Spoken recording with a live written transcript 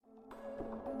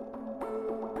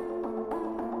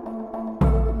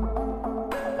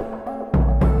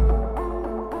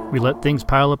We let things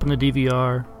pile up in the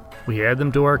DVR. We add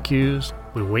them to our queues.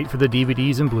 We wait for the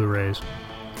DVDs and Blu-rays.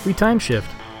 We time shift.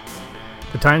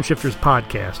 The Time Shifters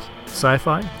Podcast.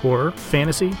 Sci-fi, horror,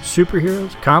 fantasy,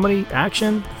 superheroes, comedy,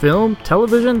 action, film,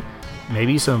 television,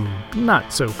 maybe some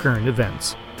not-so-current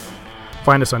events.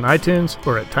 Find us on iTunes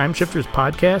or at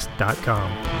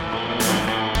timeshifterspodcast.com.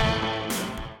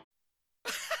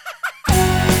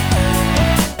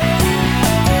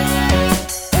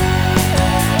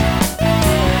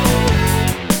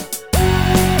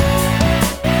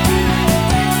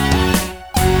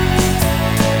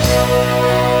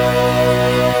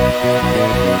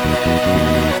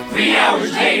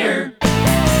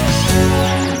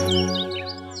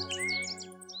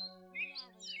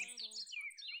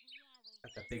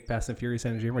 Big Fast and Furious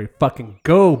energy. I'm ready to fucking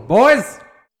go, boys!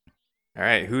 All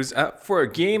right, who's up for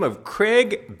a game of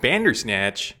Craig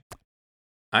Bandersnatch?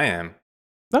 I am.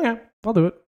 Okay, I'll do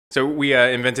it. So we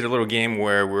invented a little game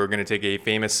where we're going to take a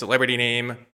famous celebrity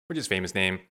name, or just famous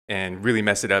name, and really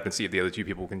mess it up and see if the other two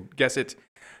people can guess it.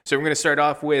 So we're going to start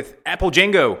off with Apple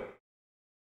Django.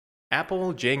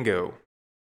 Apple Django.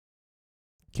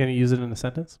 Can you use it in a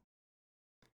sentence?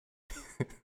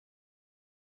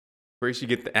 First you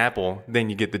get the apple, then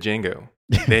you get the Django,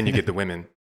 then you get the women.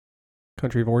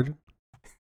 Country of origin?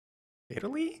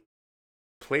 Italy?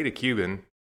 Played a Cuban.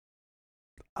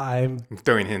 I'm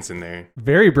throwing hints in there.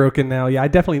 very broken now. Yeah, I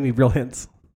definitely need real hints.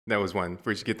 That was one.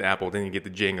 First you get the apple, then you get the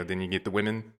Django, then you get the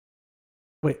women.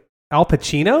 Wait, Al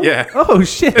Pacino? Yeah. Oh,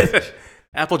 shit.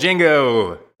 Apple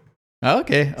Django.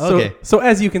 Okay. So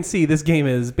as you can see, this game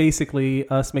is basically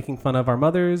us making fun of our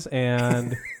mothers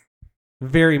and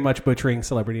very much butchering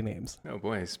celebrity names. Oh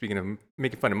boy, speaking of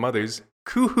making fun of mothers,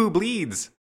 Kuhu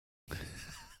Bleeds.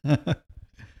 That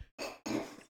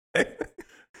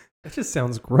just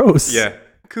sounds gross. Yeah,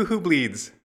 Kuhu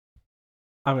Bleeds.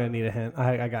 I'm going to need a hint.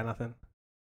 I got nothing.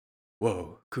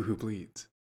 Whoa, Kuhu Bleeds.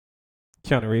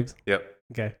 Keanu Reeves? Yep.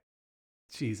 Okay.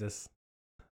 Jesus.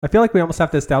 I feel like we almost have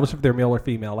to establish if they're male or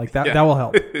female. Like that, that will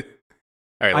help. All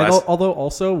right, last... Although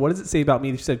also, what does it say about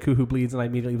me? She said Kuhu Bleeds, and I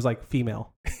immediately was like,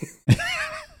 female.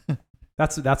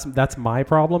 That's my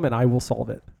problem, and I will solve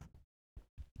it.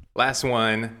 Last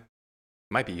one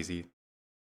might be easy.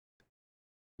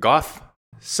 Goth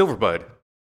Silverbud.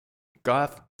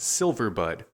 Goth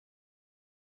Silverbud.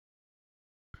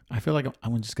 I feel like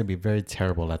I'm just going to be very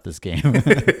terrible at this game.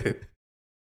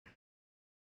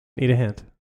 Need a hint.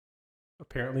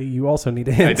 Apparently, you also need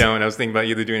a hint. I don't. I was thinking about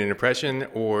either doing an impression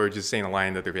or just saying a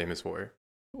line that they're famous for.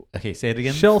 Okay, say it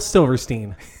again. Shel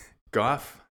Silverstein.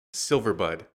 Goth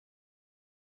Silverbud.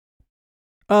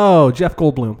 Oh, Jeff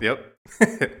Goldblum. Yep.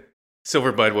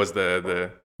 Silverbud was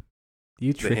the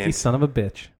You tricky son of a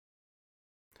bitch.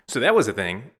 So that was a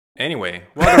thing. Anyway,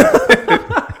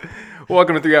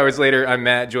 welcome to 3 Hours Later. I'm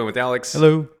Matt, joined with Alex.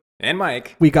 Hello. And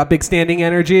Mike. We got big standing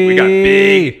energy. We got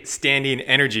big standing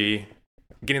energy.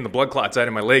 Getting the blood clots out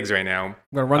of my legs right now. I'm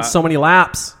going to run so many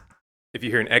laps. If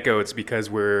you hear an echo, it's because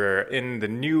we're in the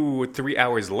new 3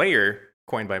 Hours Later,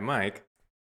 coined by Mike.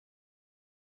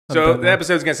 So the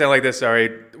episode's going to sound like this.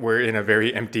 Sorry, we're in a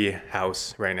very empty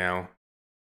house right now.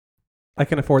 I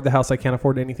can afford the house. I can't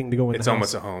afford anything to go in the house. It's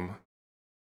almost a home.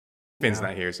 Finn's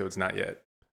not here, so it's not yet.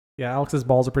 Yeah, Alex's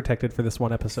balls are protected for this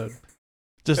one episode.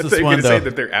 Just I this one, though. Say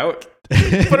that they're out.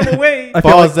 Put them away.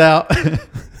 Balls out.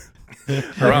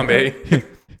 Harambe.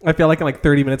 I feel like in like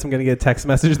 30 minutes I'm going to get a text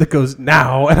message that goes,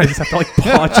 now, and I just have to like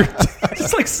punch your dick.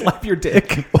 Just like slap your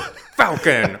dick.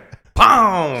 Falcon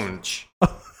punch.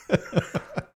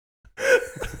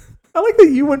 I like that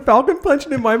you went Falcon punch,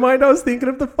 and in my mind I was thinking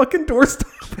of the fucking doorstop.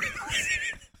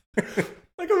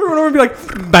 Like everyone would be like,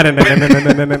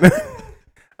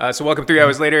 so welcome 3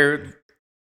 Hours Later.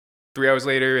 3 Hours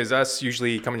Later is us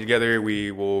usually coming together.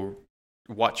 We will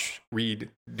watch,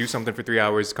 read, do something for 3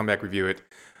 hours, come back, review it.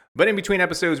 But in between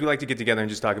episodes, we like to get together and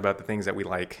just talk about the things that we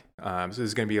like. So this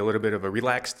is going to be a little bit of a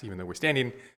relaxed, even though we're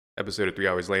standing, episode of 3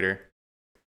 Hours Later.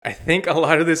 I think a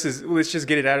lot of this is, let's just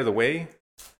get it out of the way.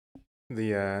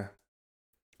 The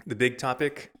big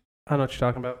topic. I know what you're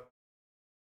talking about.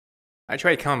 I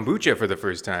tried kombucha for the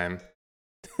first time.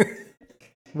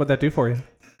 What'd that do for you?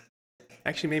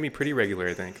 Actually made me pretty regular,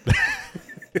 I think.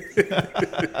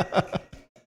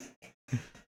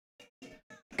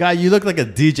 God, you look like a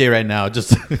DJ right now.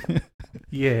 Just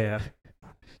yeah.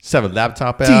 Just have a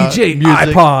laptop out. DJ,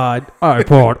 music. iPod, or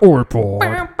iPod.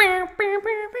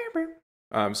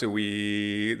 So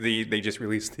they just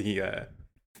released the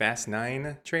Fast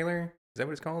 9 trailer. Is that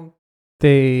what it's called?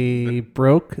 They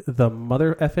broke the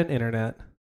mother effing internet.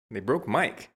 They broke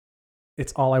Mike.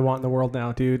 It's all I want in the world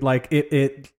now, dude. Like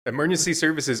it Emergency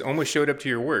services almost showed up to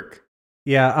your work.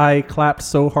 Yeah, I clapped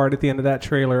so hard at the end of that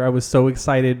trailer. I was so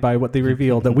excited by what they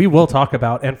revealed that we will talk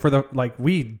about. And for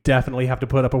we definitely have to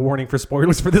put up a warning for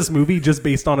spoilers for this movie just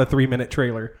based on a 3-minute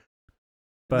trailer.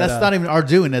 But That's not even our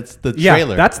doing. It's the yeah,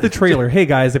 trailer. that's the trailer. Hey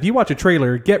guys, if you watch a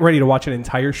trailer, get ready to watch an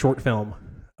entire short film.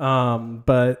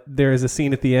 But there is a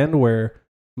scene at the end where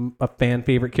a fan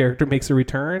favorite character makes a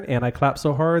return, and I clapped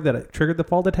so hard that it triggered the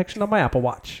fall detection on my Apple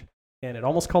Watch, and it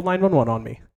almost called 911 on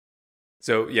me.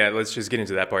 So yeah, let's just get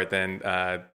into that part then.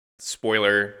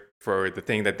 Spoiler for the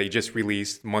thing that they just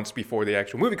released months before the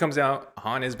actual movie comes out.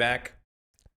 Han is back.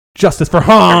 Justice for There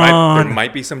Han.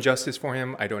 might be some justice for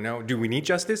him. I don't know. Do we need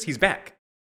justice? He's back.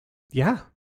 Yeah,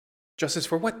 Justice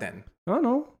for what then? I don't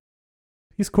know.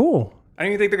 He's cool. I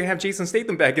don't even think they're gonna have Jason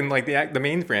Statham back in like the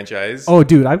main franchise. Oh,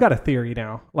 dude, I've got a theory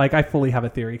now. Like, I fully have a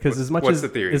theory because What's the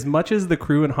theory? as much as the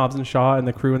crew in Hobbs and Shaw and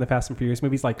the crew in the Fast and Furious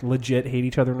movies like legit hate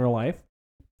each other in real life,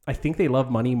 I think they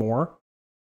love money more.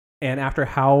 And after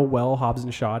how well Hobbs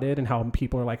and Shaw did and how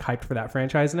people are like hyped for that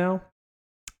franchise now,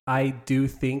 I do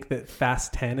think that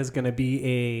Fast 10 is going to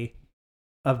be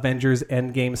a Avengers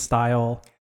Endgame style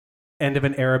end of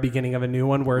an era, beginning of a new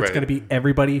one, where it's Right. going to be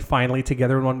everybody finally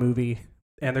together in one movie.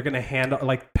 And they're gonna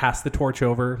pass the torch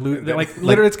over. Literally,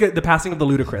 it's the passing of the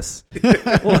ludicrous.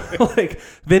 Like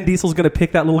Vin Diesel's gonna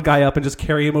pick that little guy up and just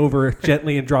carry him over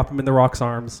gently and drop him in The Rock's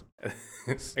arms.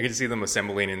 I can see them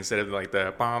assembling instead of like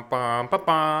the bom bom bom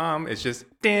bom. It's just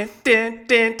din din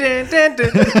din din din din.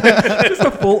 Just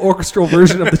a full orchestral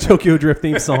version of the Tokyo Drift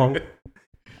theme song.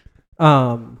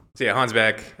 So yeah, Han's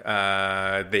back.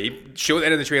 They showed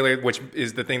that in the trailer, which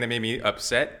is the thing that made me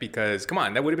upset because come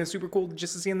on, that would have been super cool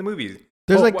just to see in the movies.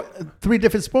 There's Oh, 3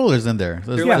 different spoilers in there.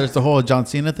 There's the whole John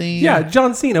Cena thing. Yeah,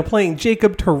 John Cena playing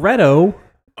Jacob Toretto,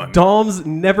 Dom's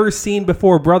never seen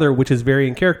before brother, which is very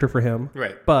in character for him.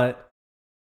 Right. But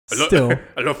still,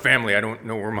 I love family. I don't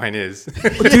know where mine is.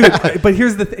 dude. But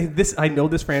here's the thing. I know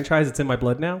this franchise. It's in my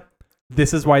blood now.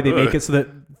 This is why they make it so that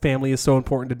family is so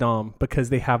important to Dom, because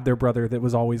they have their brother that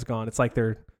was always gone. It's like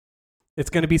it's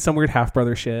going to be some weird half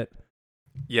brother shit.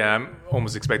 Yeah, I'm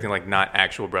almost expecting like not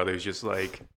actual brothers, just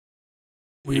like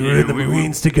We were in the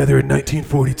Marines together in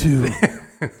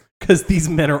 1942. Because these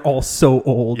men are all so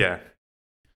old. yeah.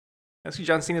 Actually,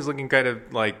 John Cena's looking kind of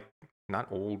like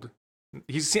not old.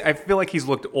 I feel like he's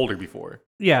looked older before.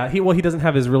 Yeah, he doesn't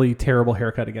have his really terrible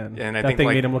haircut again. And I that think, thing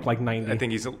like, made him look like 90. I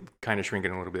think he's kind of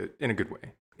shrinking a little bit in a good way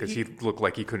because he looked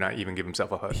like he could not even give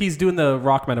himself a hug. He's doing the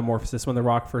Rock metamorphosis when the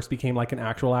Rock first became like an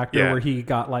actual actor, Yeah. where he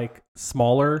got like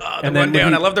smaller. The and then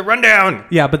rundown. I love the rundown.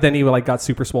 Yeah, but then he like got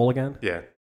super swole again. Yeah.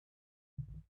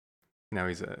 Now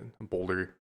he's a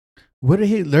boulder. Where did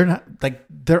he learn? Like,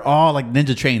 they're all like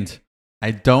ninja trained. I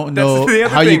don't know the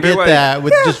other how you thing. They're get like, that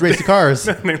with just racing cars.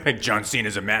 Like John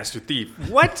Cena's a master thief.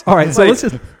 What? All right, so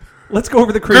Like, let's go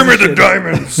over the crazy Give me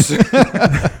the shit.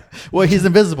 diamonds. Well, he's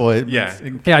invisible. Yeah.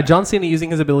 Yeah, John Cena using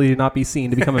his ability to not be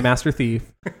seen to become a master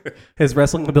thief. His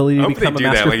wrestling ability I to hope they become a do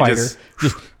that. master Like fighter.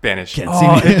 just vanish. Can't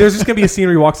Oh, see me. there's just gonna be a scene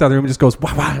where he walks out of the room and just goes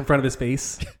wah wah in front of his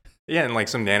face. Yeah, and like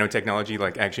some nanotechnology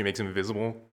like actually makes him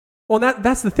invisible. Well,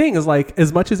 that's the thing is like,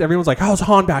 as much as everyone's like, how's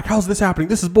Han back? How's this happening?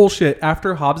 This is bullshit.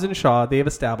 After Hobbs and Shaw, they have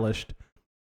established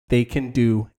they can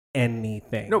do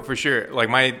anything. No, for sure. Like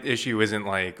my issue isn't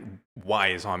like why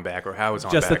is Han back or how is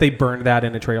Han just back. that they burned that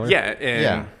in a trailer. Yeah, and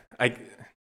Yeah.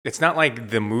 it's not like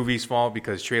the movie's fault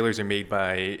because trailers are made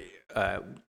by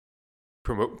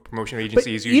promotion But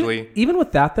agencies usually. even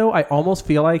with that though, I almost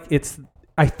feel like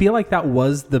I feel like that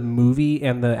was the movie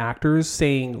and the actors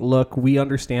saying, look, we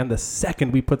understand the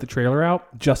second we put the trailer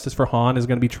out, Justice for Han is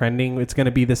going to be trending. It's going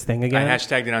to be this thing I again.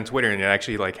 hashtagged it on Twitter and it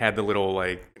actually like had the little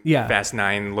like Yeah. Fast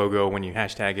 9 logo when you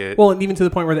hashtag it. Well, and even to the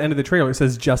point where the end of the trailer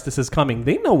says Justice is coming.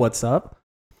 They know what's up.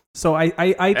 So I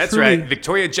That's truly, right,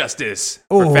 Victoria Justice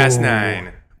for Fast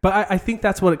 9. But I think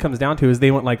that's what it comes down to is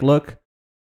they went like, look,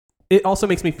 it also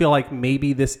makes me feel like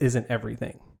maybe this isn't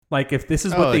everything. Like if this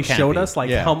is what Oh, they it can't showed be. us, like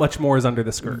Yeah. how much more is under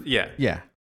the skirt? Yeah, Yeah.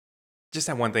 just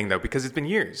that one thing though, because it's been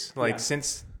years, like Yeah.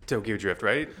 since Tokyo Drift,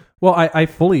 right? Well, I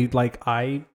fully like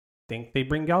I think they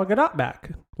bring Gal Gadot back.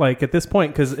 Like at this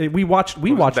point, because we watched the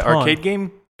Han. arcade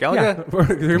game, Galaga. Yeah,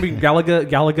 they're gonna be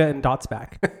Galaga and Dots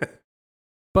back.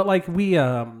 But like we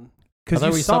because thought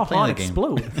you we saw stopped playing Han the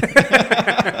game.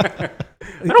 explode.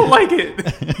 I don't like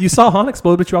it. You saw Han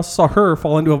explode, but you also saw her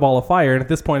fall into a ball of fire. And at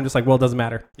this point, I'm just like, well, it doesn't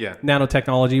matter. Yeah,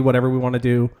 Nanotechnology, whatever we want to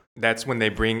do. that's when they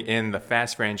bring in the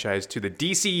Fast franchise to the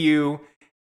DCU,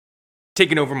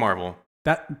 taking over Marvel.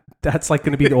 That's like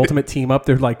going to be the ultimate team up.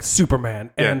 They're like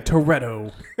Superman and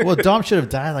Toretto. Well, Dom should have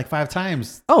died like 5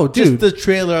 times. Oh, Just dude. the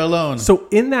trailer alone. So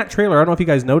in that trailer, I don't know if you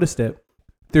guys noticed it.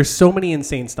 There's so many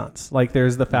insane stunts. Like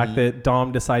there's the fact that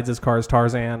Dom decides his car is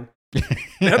Tarzan.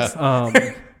 That's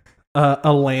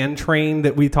A land train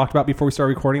that we talked about before we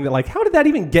started recording. That like, how did that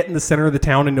even get in the center of the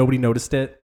town and nobody noticed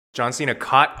it? John Cena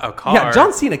caught a car. Yeah,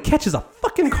 John Cena catches a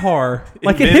fucking car.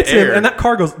 Like In it hits him midair. and that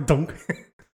car goes dunk.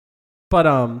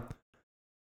 But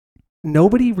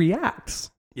nobody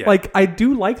reacts. Yeah. Like I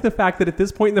do like the fact that at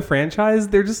this point in the franchise,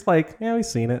 they're just like, yeah, we've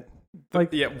seen it. Like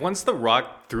yeah, once The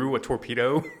Rock threw a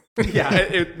torpedo, Yeah.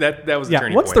 that was a yeah,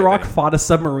 turning once point. The I Rock think. fought a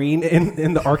submarine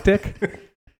in the Arctic.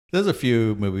 There's a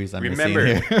few movies I'm Remember.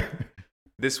 missing here.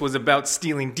 This was about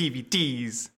stealing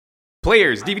DVDs.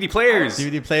 Players, DVD players.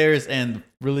 DVD players and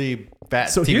really bad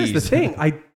So TVs. here's the thing.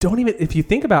 I don't even, if you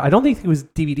think about it, I don't think it was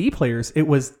DVD players. It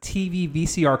was TV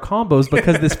VCR combos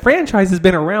because this franchise has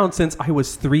been around since I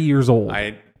was 3 years old.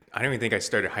 I don't even think I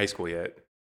started high school yet.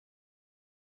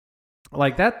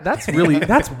 Like that's really,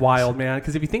 that's wild, man.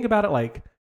 Because if you think about it, like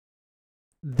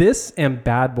this and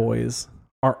Bad Boys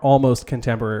are almost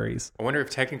contemporaries. I wonder if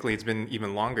technically it's been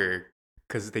even longer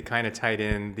because they kind of tied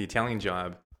in the Italian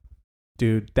Job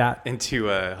Dude, that into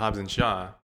Hobbs and Shaw.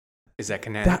 Is that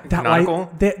canonical?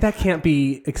 That can't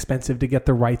be expensive to get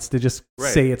the rights to just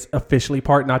Right. say it's officially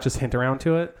part, not just hint around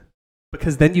to it.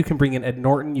 Because then you can bring in Ed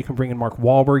Norton, you can bring in Mark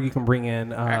Wahlberg, you can bring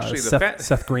in Actually, the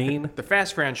Seth Green. The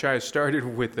Fast franchise started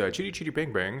with Chitty Chitty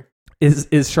Bang Bang. Is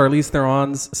Charlize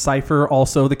Theron's Cypher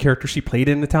also the character she played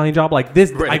in Italian Job? Like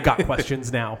this, Right. I've got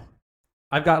questions now.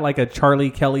 I've got like a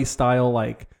Charlie Kelly style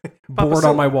like board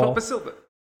on my wall. Papa Silva.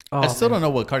 Oh, I still man. don't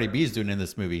know what Cardi B is doing in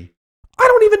this movie. I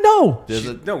don't even know. There's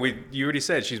a- No, you already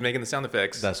said she's making the sound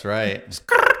effects. that's right.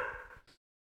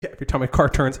 Yeah, every time my car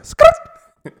turns,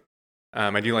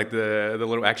 I do like the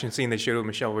little action scene they showed of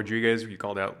Michelle Rodriguez. You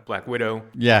called out Black Widow.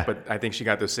 Yeah. But I think she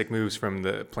got those sick moves from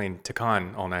playing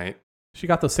Takan all night. she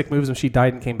got those sick moves when she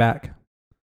died and came back.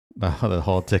 The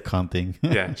whole Tick-Con thing.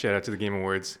 Yeah, shout out to the Game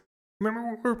Awards. Remember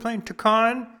when we were playing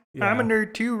Takan? Yeah. I'm a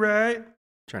nerd too, right?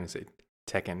 Trying to say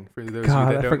Tekken for those God,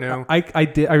 of you that don't know. I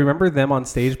did. I remember them on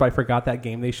stage, but I forgot that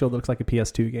game they showed looks like a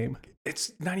PS2 game,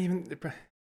 It's not even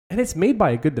and it's made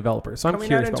by a good developer. So I'm coming out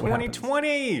curious in about what happens.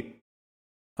 2020.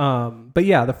 But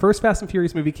yeah, the first Fast and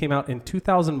Furious movie came out in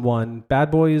 2001.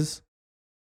 Bad Boys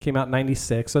came out in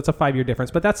 96, so it's a 5-year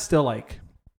difference, but that's still like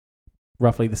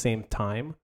roughly the same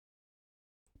time.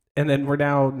 And then we're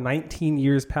now 19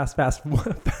 years past Fast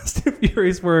and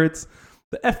Furious, where it's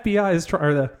the FBI is trying,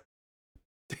 or the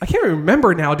I can't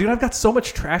remember now, dude. I've got so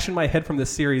much trash in my head from this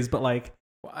series, but like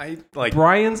I like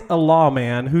Brian's a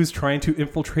lawman who's trying to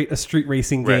infiltrate a street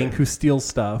racing gang Right. who steals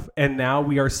stuff, and now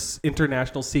we are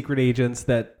international secret agents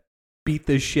that beat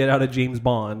the shit out of James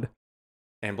Bond.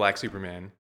 and Black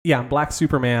Superman. Yeah, I'm Black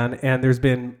Superman, and there's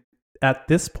been at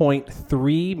this point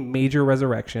 3 major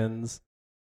resurrections.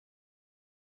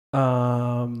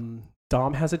 Dom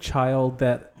has a child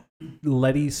that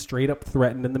Letty straight up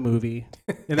threatened in the movie.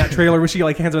 In that trailer where she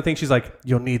like hands him a thing, she's like,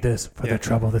 "You'll need this for Yeah. the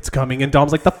trouble that's coming." And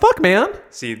Dom's like, "The fuck, man?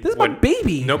 See, This is my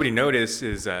baby." nobody noticed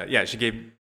is she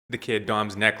gave the kid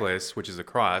Dom's necklace, which is a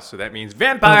cross, so that means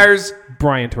vampires.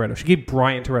 Brian Toretto. She gave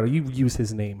Brian Toretto. You use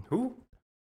his name. Who?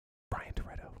 Brian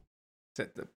Toretto. Is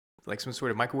that like some sort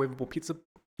of microwavable pizza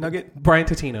nugget? Brian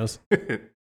Totino's.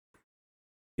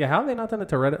 Yeah, how have they not done a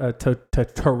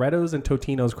Toretto's and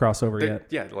Totino's crossover yet?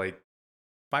 Yeah, like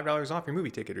 $5 off your movie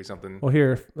ticket or something. Well,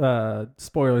 here,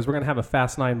 spoilers. We're going to have a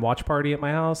Fast 9 watch party at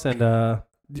my house, and I'm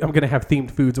going to have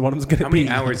themed foods. One of them's going to How be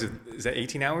many hours is that?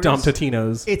 18 hours? Dom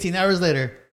Totino's. 18 hours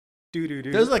later.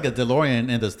 Doo-doo-doo. There's like a DeLorean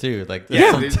in this too. Like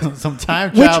Yeah. there's some time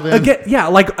Which, travel. again, yeah,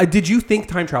 like, did you think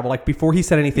time travel? Like, before he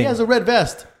said He anything. has a red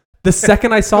vest. The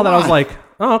second I saw Come that, I was on. like,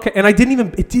 oh, okay. And it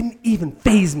didn't even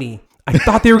faze me. I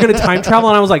thought they were going to time travel,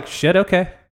 and I was like, shit,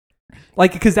 okay.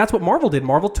 Like, because that's what Marvel did.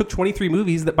 Marvel took 23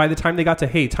 movies that by the time they got to,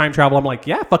 hey, time travel, I'm like,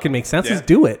 yeah, fucking makes sense. Yeah. Let's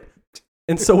do it.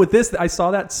 And so with this, I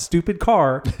saw that stupid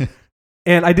car,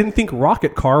 and I didn't think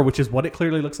rocket car, which is what it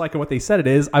clearly looks like and what they said it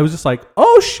is. I was just like,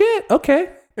 oh, shit, okay.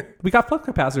 We got flux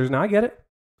capacitors now. I get it.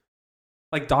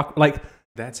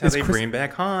 That's how Is they Chris- bring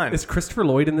back Han. Is Christopher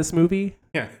Lloyd in this movie?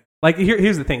 Yeah. Like,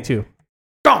 here's the thing, too.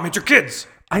 Dom, it's your kids.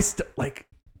 I still, like,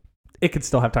 it could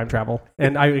still have time travel.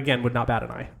 And I, again, would not bat an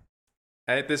eye.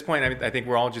 At this point, I think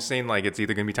we're all just saying like it's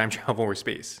either going to be time travel or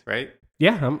space, right?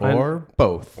 Yeah. Or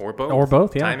both. Or both. Or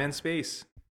both, yeah. Time and space.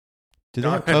 Do they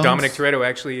have clones? Dominic Toretto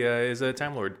actually is a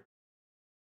Time Lord.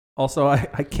 Also,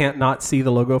 I can't not see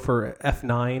the logo for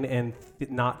F9 and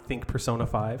not think Persona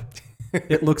 5.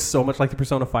 It looks so much like the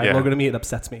Persona 5 Yeah. logo to me, it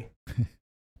upsets me.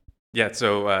 Yeah,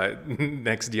 so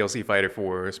next DLC fighter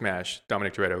for Smash,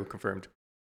 Dominic Toretto confirmed.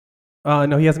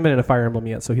 No, he hasn't been in a Fire Emblem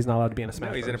yet, so he's not allowed to be in a Smash.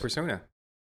 No, he's in a Bros. Persona.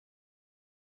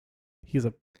 He's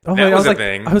a. Oh, That I was was a like,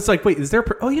 thing. I was like, wait, is there?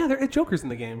 Oh yeah, there Joker's in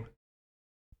the game.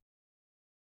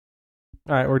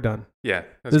 All right, we're done. Yeah,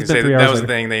 I was This gonna has say been 3 that hours was the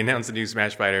later. thing. They announced the new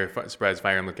Smash Fighter, surprise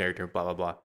Fire Emblem character, blah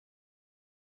blah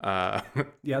blah.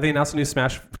 Yeah, they announced a new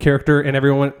Smash character, and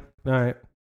everyone went, all right.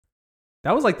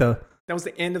 That was like that was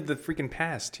the end of the freaking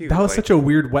past too. that was Like, such a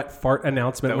weird wet fart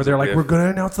announcement That where was they're a like, whiff. we're going to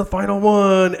announce the final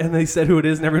one. And they said who it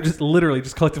is, and everyone just literally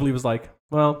just collectively was like,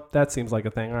 well, that seems like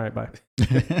a thing. All right, bye.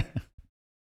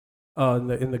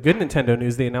 In the good Nintendo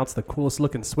news, they announced the coolest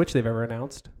looking Switch they've ever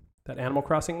announced. That Animal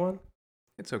Crossing one.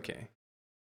 it's okay.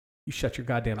 You shut your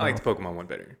goddamn I mouth. like the Pokemon one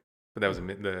better, but that was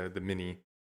the mini.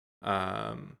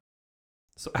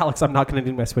 So, Alex, I'm not going to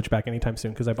need my Switch back anytime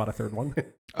soon because I bought a third one.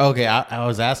 Okay, I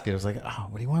was asking. I was like, oh,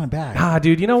 what do you want back?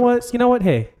 Dude, you know what? You know what?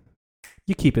 Hey,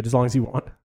 you keep it as long as you want.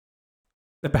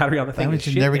 The battery on the thing That is means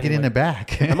you're shit never anyway. getting it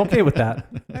back. I'm okay with that.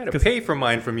 I had to pay for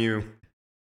mine from you.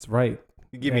 That's right.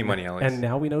 You give me money, Alex. And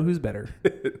now we know who's better.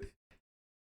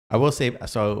 I will say,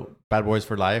 so Bad Boys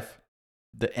for Life,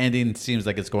 the ending seems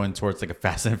like it's going towards like a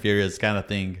Fast and Furious kind of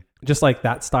thing. Just like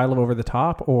that style of over the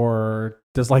top, or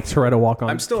does like Toretto walk on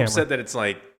I'm still camera? upset that it's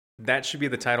like that should be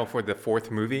the title for the fourth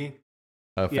movie.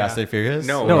 Fast and Furious?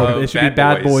 No. No, it should be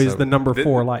Bad Boys, So the number thi-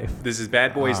 4 life. This is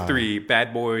Bad Boys Ah. 3,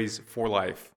 Bad Boys for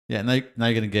Life. Yeah, now you're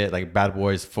going to get like Bad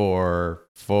Boys for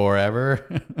forever.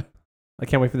 I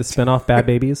can't wait for the spinoff, Bad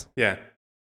Babies. Yeah.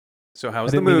 So I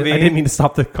how's the didn't mean to- movie? I didn't mean to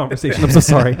stop the conversation. I'm so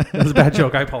sorry. It was a bad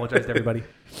joke. I apologize to everybody.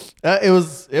 It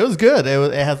was good.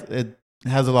 It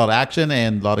has a lot of action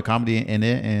and a lot of comedy in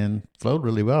it and flowed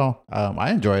really well.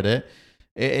 I enjoyed it.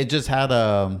 It just had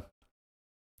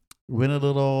went a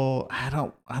little. I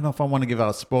don't know if I want to give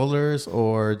out spoilers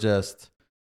or just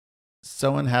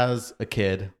someone has a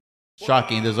kid.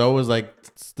 Shocking. There's always like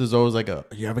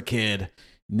you have a kid.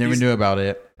 You never These- knew about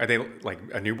it. Are they like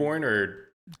a newborn or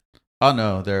Oh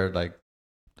no, they're like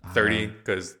 30?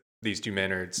 Because these two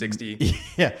men are 60.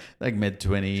 Yeah, like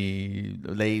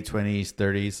mid-20s, late 20s,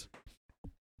 30s.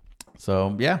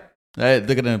 So yeah, they're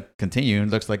gonna continue. It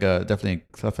looks like definitely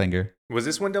a cliffhanger. Was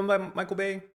this one done by Michael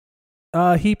Bay?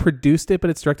 He produced it, but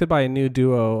it's directed by a new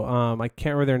duo. I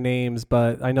can't remember their names,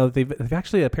 but I know they've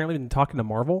actually apparently been talking to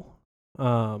Marvel.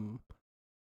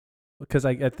 Because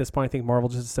at this point I think Marvel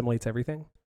just assimilates everything.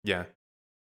 Yeah.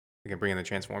 They can bring in the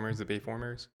Transformers, the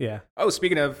Bayformers. Yeah. Oh,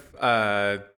 speaking of,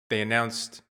 they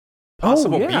announced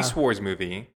possible Beast Wars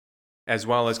movie, as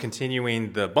well as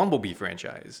continuing the Bumblebee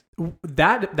franchise.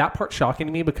 That part's shocking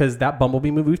to me because that Bumblebee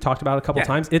movie we've talked about a couple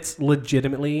times. It's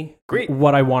legitimately Great.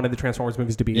 what I wanted the Transformers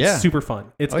movies to be. Yeah. It's super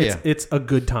fun. It's a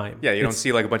good time. Yeah, you don't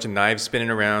see like a bunch of knives spinning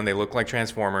around. They look like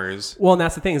Transformers. Well, and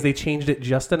that's the thing is they changed it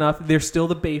just enough. They're still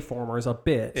the Bayformers a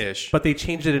bit, Ish. but they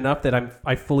changed it enough that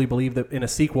I fully believe that in a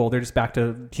sequel they're just back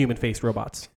to human-faced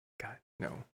robots. God,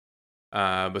 no.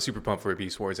 But super pumped for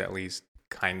Beast Wars at least.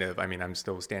 Kind of. I mean, I'm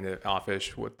still standing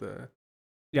offish with the.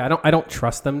 Yeah, I don't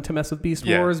trust them to mess with Beast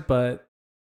Yeah. Wars, but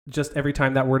just every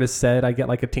time that word is said, I get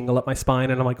like a tingle up my spine,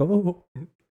 and I'm like, oh.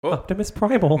 Optimus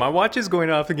Primal. My watch is going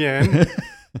off again.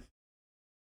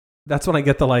 That's when I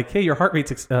get the like, hey, your heart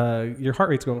rate's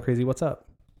going crazy. What's up?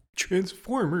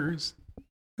 Transformers.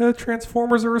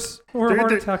 Transformers are a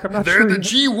heart attack. I'm not They're sure. the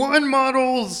G1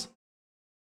 models.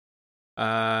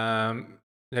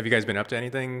 Have you guys been up to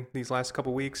anything these last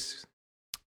couple weeks?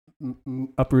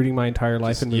 Uprooting my entire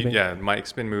life Just- and moving. Yeah,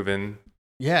 Mike's been moving.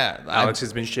 Yeah, Alex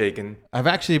has been shaking. I've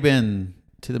actually been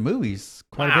to the movies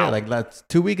quite a Wow. bit. Like that's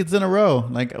 2 weekends in a row.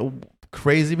 Like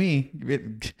crazy me.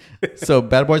 So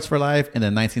Bad Boys for Life and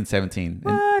then 1917. And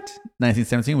What?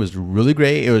 1917 was really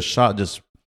great. It was shot just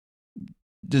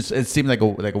it seemed like a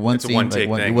one It's a scene, one-take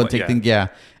like thing, one take yeah. thing. Yeah,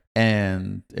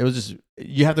 and it was just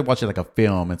you have to watch it like a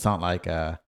film. It's not like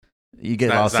you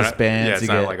get a lot of suspense. Yeah, it's you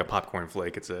not get, like a popcorn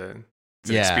flake. It's an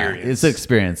yeah, experience. It's an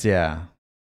experience. Yeah.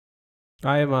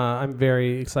 I'm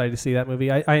very excited to see that movie.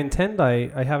 I intend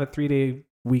I have a 3-day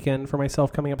weekend for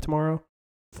myself coming up tomorrow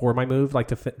for my move, like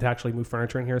to actually move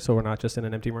furniture in here, so we're not just in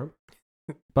an empty room.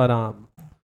 But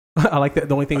I like that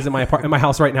the only things in my in my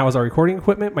house right now is our recording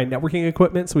equipment, my networking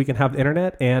equipment, so we can have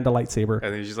internet and a lightsaber.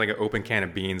 And there's just like an open can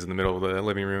of beans in the middle of the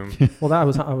living room. Well, I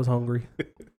was hungry.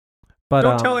 But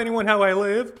Don't tell anyone how I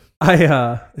live.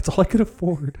 it's all I could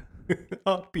afford.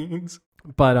 Oh, beans.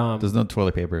 But There's no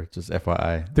toilet paper. Just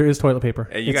FYI. there is toilet paper.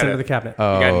 Hey, you It's gotta- under the cabinet. You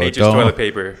got nature's don't- toilet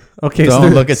paper. Okay,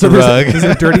 don't look at the rug. There's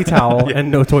a dirty towel and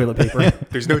no toilet paper.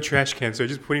 There's no trash can, so I'm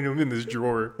just putting them in this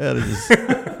drawer. Yeah,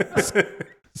 just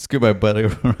scoop my butt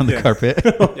around the carpet.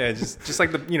 Yeah, just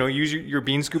like use your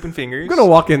bean scooping fingers. I'm gonna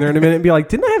walk in there in a minute and be like,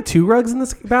 "Didn't I have 2 rugs in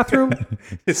this bathroom?"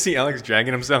 See Alex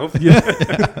dragging himself.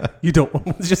 You don't.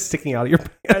 It's just sticking out of your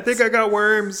pants. I think I got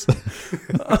worms.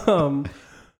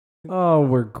 Oh,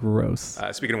 we're gross.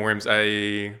 Speaking of worms,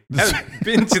 I haven't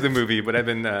been to the movie, but I've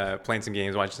been playing some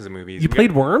games, watching some movies. You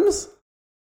played Worms?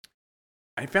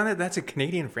 I found that that's a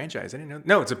Canadian franchise. I didn't know.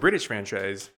 No, it's a British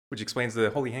franchise, which explains the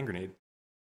Holy Hand Grenade.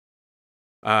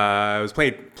 I was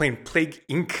playing Plague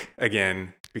Inc.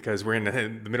 again because we're in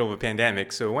the middle of a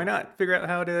pandemic. So why not figure out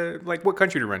how to, like, what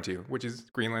country to run to, which is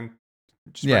Greenland.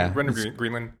 Just run to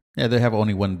Greenland. Yeah, they have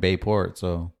only one bay port,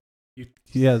 so.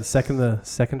 Yeah, the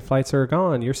second flights are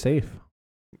gone, you're safe.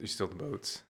 There's still the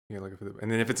boats. You're looking for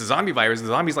and then if it's a zombie virus, the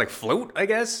zombies like float, I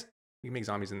guess. You can make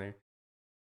zombies in there.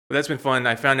 But that's been fun.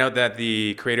 I found out that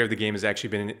the creator of the game has actually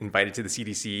been invited to the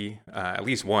CDC at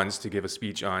least once to give a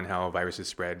speech on how viruses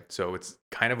spread. So it's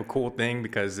kind of a cool thing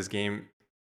because this game,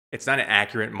 it's not an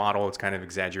accurate model. It's kind of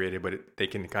exaggerated, but they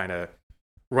can kind of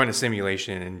run a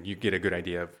simulation and you get a good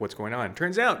idea of what's going on.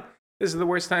 Turns out this is the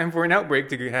worst time for an outbreak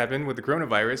to happen with the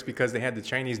coronavirus because they had the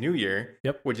Chinese New Year,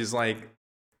 which is like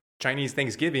Chinese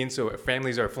Thanksgiving. So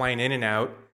families are flying in and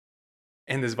out.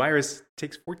 And this virus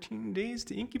takes 14 days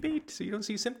to incubate, so you don't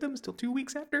see symptoms till 2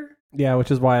 weeks after. Yeah,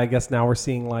 which is why I guess now we're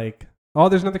seeing like, oh,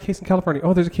 there's another case in California.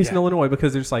 Oh, there's a case in Illinois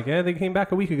because they're just like, yeah, they came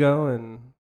back a week ago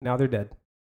and now they're dead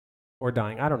or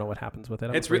dying. I don't know what happens with it.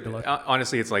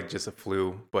 Honestly, it's like just a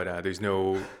flu, but there's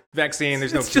no vaccine.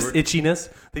 There's no. It's just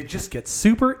itchiness. They just get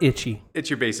super itchy.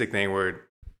 It's your basic thing where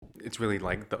it's really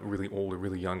like the really old or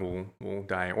really young will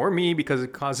die, or me because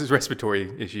it causes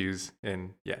respiratory issues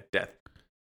and death.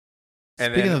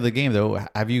 Speaking of the game, though,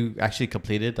 have you actually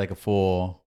completed like a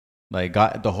full, like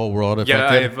got the whole world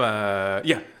affected?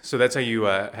 Yeah, So that's how you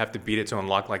have to beat it to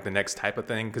unlock like the next type of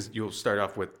thing, because you'll start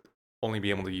off with only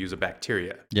being able to use a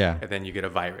bacteria. Yeah. And then you get a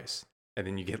virus. And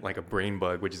then you get like a brain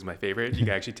bug, which is my favorite. You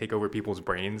can actually take over people's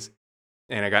brains.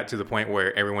 And I got to the point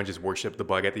where everyone just worshiped the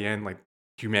bug at the end. Like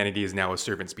humanity is now a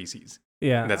servant species.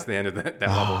 Yeah. And that's the end of that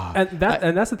level. And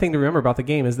that's the thing to remember about the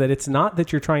game is that it's not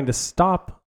that you're trying to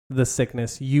stop the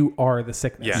sickness, you are the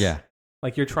sickness. Yeah.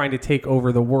 Like you're trying to take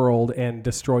over the world and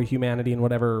destroy humanity in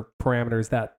whatever parameters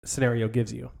that scenario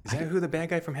gives you. Is that who the bad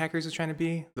guy from Hackers is trying to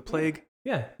be? The Plague?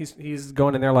 Yeah, he's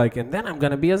going in there like, and then I'm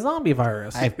going to be a zombie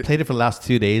virus. I've played it for the last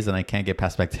 2 days and I can't get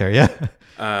past bacteria.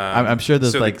 I'm sure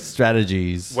there's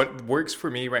strategies. What works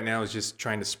for me right now is just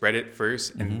trying to spread it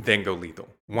first and then go lethal.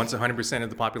 Once 100% of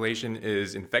the population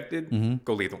is infected,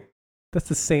 go lethal. That's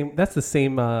the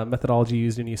same methodology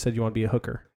used when you said you want to be a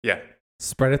hooker. Yeah.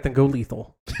 Spread it, then go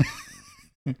lethal.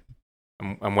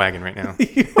 I'm wagging right now.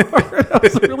 That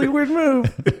was a really weird move.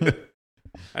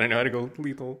 I don't know how to go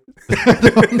lethal. I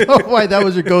don't know why that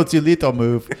was your go-to lethal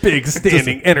move. Big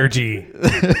standing energy.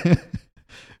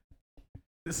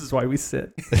 This is why we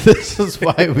sit. This is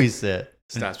why we sit.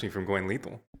 Stops me from going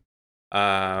lethal.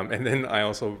 And then I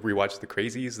also rewatched The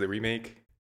Crazies, the remake.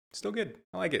 Still good.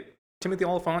 I like it. Timothy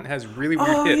Olyphant has really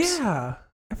weird hips. Oh, yeah.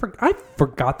 I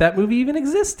forgot that movie even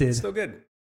existed. It's still good.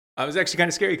 It was actually kind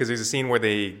of scary because there's a scene where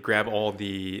they grab all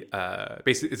the...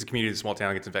 basically, it's a community, a small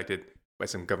town gets infected by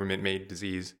some government-made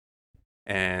disease.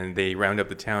 And they round up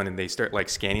the town and they start like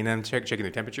scanning them, checking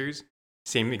their temperatures.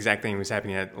 Same exact thing was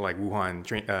happening at like Wuhan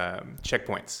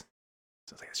checkpoints.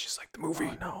 So I was like, it's just like the movie.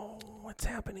 Oh, no. What's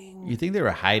happening? You think they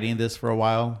were hiding this for a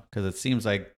while? Because it seems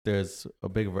like there's a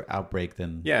bigger outbreak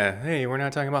than... Yeah. Hey, we're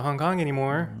not talking about Hong Kong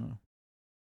anymore.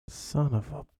 Son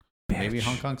of a bitch. Maybe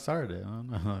Hong Kong started it. I don't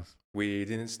know. We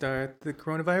didn't start the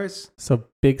coronavirus. So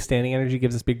big standing energy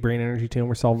gives us big brain energy too, and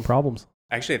we're solving problems.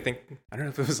 Actually, I don't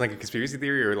know if it was like a conspiracy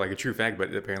theory or like a true fact,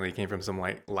 but apparently it came from some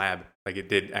like lab. Like it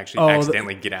did actually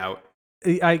accidentally get out.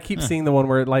 I keep seeing the one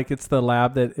where like it's the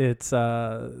lab that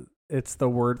it's the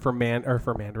word for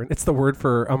Mandarin. It's the word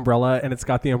for umbrella, and it's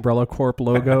got the Umbrella Corp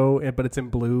logo, but it's in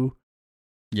blue.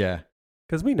 Yeah,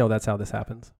 because we know that's how this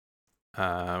happens.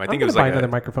 I think it was like another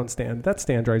microphone stand. That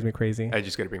stand drives me crazy. I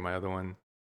just got to bring my other one.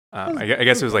 I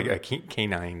guess it was like a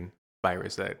canine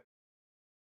virus that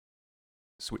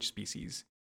switched species.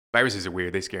 Viruses are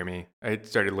weird. They scare me. I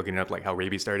started looking up like how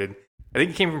rabies started. I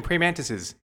think it came from praying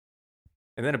mantises.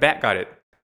 And then a bat got it.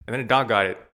 And then a dog got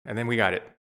it. And then we got it.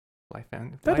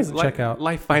 Check out.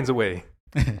 Life finds a way.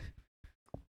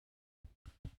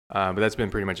 But that's been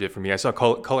pretty much it for me. I saw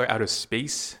Color Out of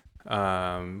Space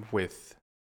with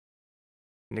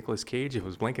Nicolas Cage. It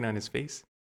was blanking on his face.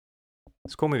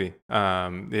 It's a cool movie.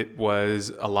 It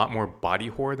was a lot more body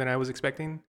horror than I was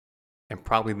expecting. And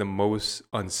probably the most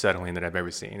unsettling that I've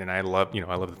ever seen. And I love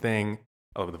The Thing.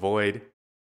 I love The Void.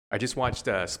 I just watched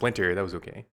Splinter. That was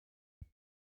okay.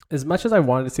 As much as I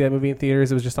wanted to see that movie in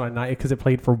theaters, it was just on a night because it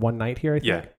played for one night here, I think.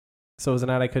 Yeah. So it was a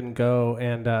night I couldn't go.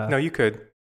 And no, you could.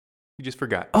 You just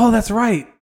forgot. Oh, that's right.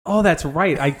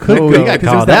 I could go. You got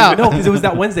called out. No, because it was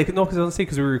that Wednesday. No,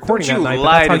 because we were recording that night. Don't you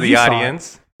lie to the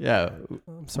audience. Yeah.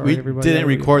 I'm sorry, everybody. We didn't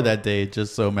record that day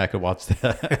just so Matt could watch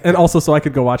that. And also so I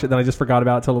could go watch it. Then I just forgot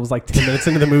about it until it was like 10 minutes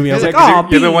into the movie. I was like,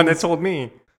 you're the one that told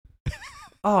me.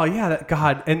 Oh yeah,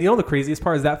 God. And the craziest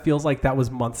part is that feels like that was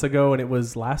months ago, and it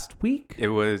was last week. It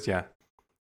was, yeah.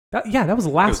 That was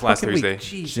last Thursday. week.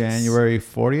 Jesus. January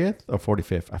 40th or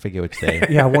 45th. I forget which day.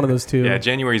 Yeah, one of those two. Yeah,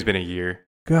 January's been a year.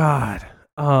 God.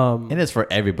 And it's for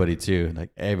everybody too. Like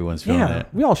everyone's feeling it.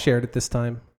 We all shared it this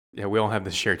time. Yeah, we all have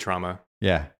this shared trauma.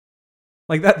 Yeah.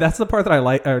 Like that's the part that I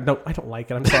like. Or no, I don't like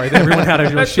it. I'm sorry that everyone had a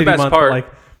really That's the shitty best month. part. But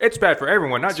like, It's bad for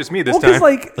everyone, not just me this because time.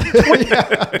 like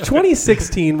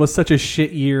 2016 was such a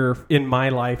shit year in my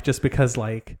life, just because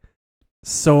like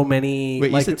so many.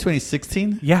 Wait, like, you said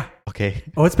 2016? yeah. Okay.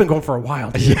 Oh, it's been going for a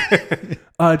while. Dude.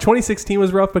 2016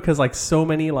 was rough because like so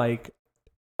many like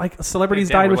celebrities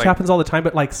Damn, died, we're which like- happens all the time.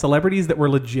 But like celebrities that were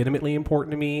legitimately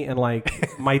important to me and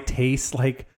like my tastes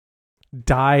like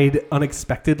died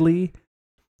unexpectedly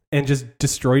and just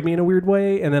destroyed me in a weird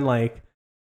way. And then like,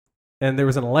 and there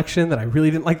was an election that I really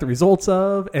didn't like the results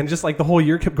of, and just like the whole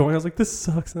year kept going. I was like, this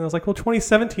sucks. And I was like, well,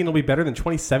 2017 will be better than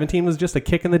 2017 was just a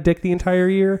kick in the dick the entire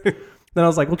year. Then I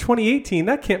was like, well, 2018,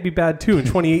 that can't be bad too. And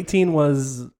 2018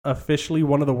 was officially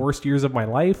one of the worst years of my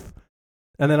life.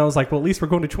 And then I was like, well, at least we're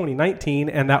going to 2019,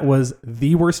 and that was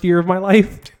the worst year of my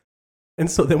life.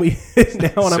 And so then we hit now,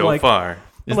 and so I'm like, far.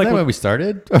 Isn't like, that when we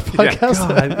started our podcast?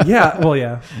 God, yeah, well,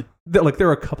 yeah. Look, there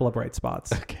were a couple of bright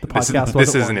spots. Okay. The This, podcast this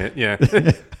wasn't isn't one. it.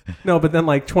 Yeah. No, but then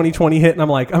like 2020 hit, and I'm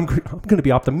like, I'm going to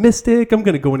be optimistic. I'm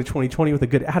going to go into 2020 with a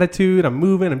good attitude. I'm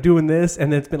moving. I'm doing this,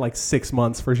 and then it's been like 6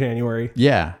 months for January.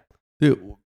 Yeah.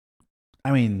 Dude, I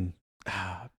mean,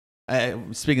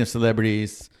 speaking of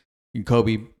celebrities,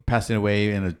 Kobe passing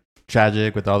away in a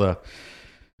tragic with all the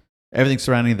everything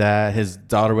surrounding that, his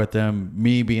daughter with him,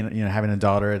 me being, having a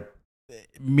daughter,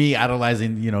 me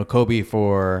idolizing, Kobe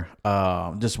for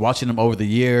just watching him over the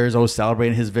years, always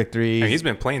celebrating his victories. I mean, he's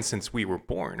been playing since we were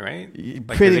born, right?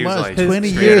 Like, Pretty he was, much. like, 20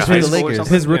 straight years out of high with the school or Lakers.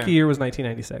 something. His rookie Yeah. year was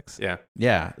 1996. Yeah.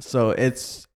 Yeah. So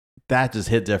that just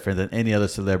hit different than any other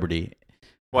celebrity.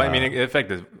 Well, I mean, it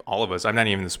affected all of us. I'm not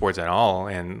even in the sports at all,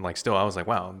 and like, still, I was like,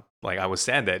 wow, like I was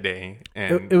sad that day,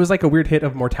 and It was like a weird hit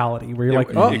of mortality where you're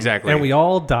like, oh, exactly. and we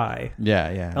all die. Yeah.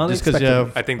 Yeah. Just because Unexpected. you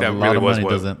have I think a that lot really of was money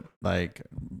what- doesn't like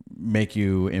make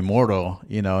you immortal,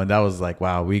 and that was like,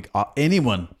 wow,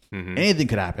 anyone, Mhm. anything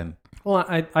could happen. Well,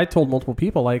 I told multiple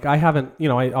people, like, I haven't,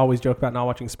 I always joke about not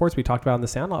watching sports. We talked about in the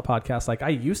Sandlot podcast. Like, I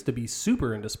used to be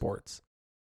super into sports.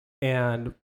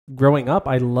 And growing up,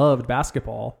 I loved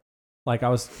basketball. Like, I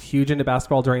was huge into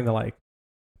basketball during the, like,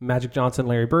 Magic Johnson,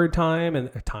 Larry Bird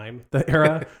the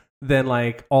era. Then,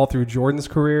 like, all through Jordan's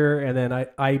career. And then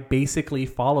I basically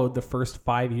followed the first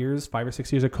 5 or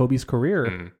 6 years of Kobe's career.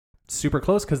 Mhm. Super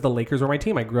close because the Lakers were my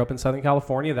team. I grew up in Southern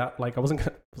California. That, like, I wasn't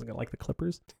gonna like the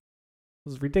Clippers. It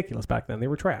was ridiculous back then. They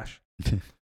were trash.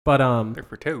 But They're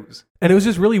for toes. and it was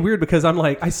just really weird because I'm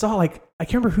like, I saw like, I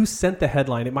can't remember who sent the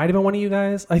headline. It might have been one of you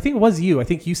guys. I think it was you. I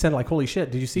think you sent like, holy shit,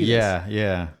 did you see this?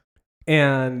 Yeah.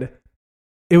 And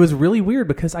it was really weird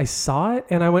because I saw it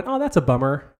and I went, oh, that's a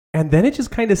bummer. And then it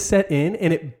just kind of set in,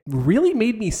 and it really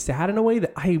made me sad in a way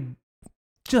that I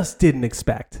just didn't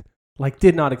expect. Like,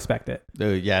 did not expect it.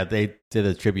 Dude, yeah, they did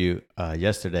a tribute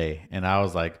yesterday, and I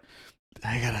was like,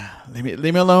 I gotta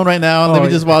leave me alone right now. Let Oh, me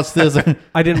just watch this.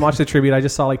 I didn't watch the tribute. I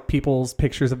just saw like people's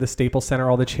pictures of the Staples Center,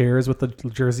 all the chairs with the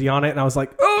jersey on it, and I was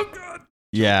like, oh god.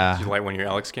 Yeah. Did you light one of your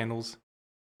Alex candles?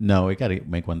 No, we gotta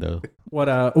make one though.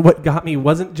 What got me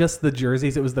wasn't just the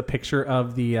jerseys, it was the picture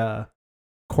of the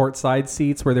courtside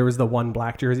seats where there was the one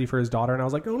black jersey for his daughter, and I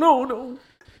was like, oh no.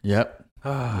 Yep.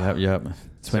 Ah. Yep.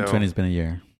 2020's been a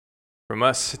year. From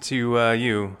us to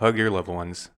you, hug your loved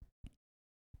ones.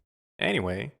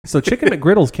 Anyway, So Chicken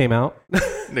McGriddles came out.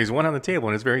 there's one on the table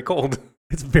and it's very cold.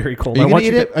 It's very cold. Are you I want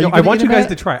gonna you eat it? Are no, you I gonna want eat you it, guys Matt?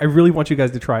 to try it. I really want you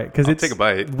guys to try it because I'll it's take a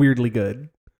bite. weirdly good.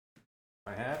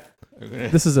 I have.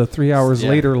 This is a 3 hours Yeah.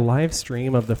 later live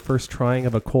stream of the first trying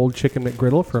of a cold Chicken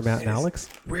McGriddle for Matt and Yes. Alex.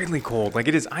 Weirdly cold. Like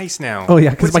it is ice now. Oh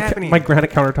yeah, because What's happening? my granite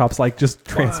countertops like just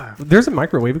Wow. There's a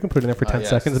microwave. We can put it in there for 10 yes.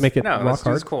 seconds and make it No, rock that's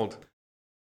hard. just cold.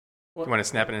 You want to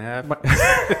snap it in half?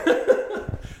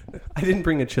 I didn't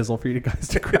bring a chisel for you guys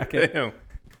to crack it. Ew.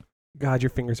 God, your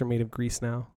fingers are made of grease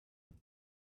now.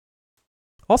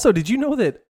 Also, did you know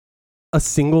that a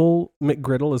single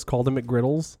McGriddle is called a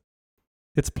McGriddles?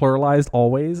 It's pluralized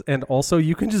always, and also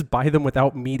you can just buy them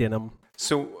without meat in them.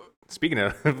 So speaking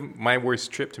of my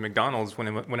worst trip to McDonald's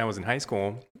when I was in high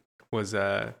school was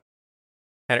had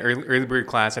an early bird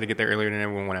class. I had to get there earlier than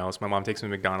everyone else. My mom takes me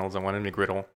to McDonald's. I wanted a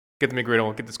McGriddle. Get the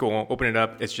McGriddle. Get to school. Open it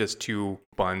up. It's just 2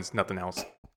 buns, nothing else.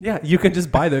 Yeah, you can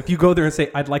just buy them. If you go there and say,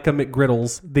 I'd like a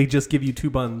McGriddles, they just give you 2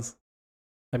 buns.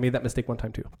 I made that mistake one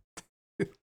time too.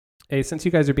 Hey, since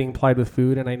you guys are being plied with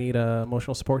food and I need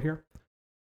emotional support here,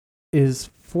 is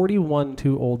 41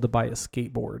 too old to buy a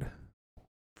skateboard?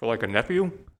 For like a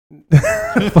nephew?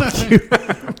 Fuck you.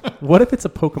 What if it's a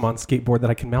Pokemon skateboard that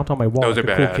I can mount on my wall? Those like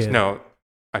are a cool badass. kid? No,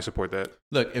 I support that.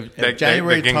 Look, if That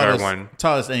January Gengar one.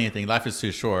 taught us anything, life is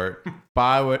too short.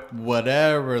 Buy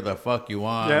whatever the fuck you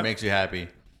want. Yeah. Makes you happy.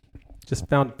 Just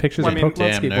found pictures Well, of I mean,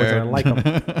 Pokemon skateboards and I like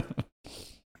them.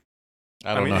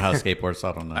 I don't mean- know how to skateboard, so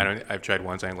I don't know. I've tried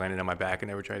once. I landed on my back and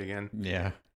never tried again.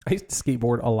 Yeah. I used to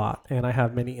skateboard a lot, and I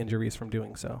have many injuries from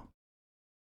doing so.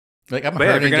 Like I'm But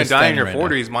yeah, if you're hurting gonna just die in standing your right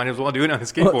now. 40s, might as well do it on a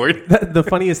skateboard. Well, the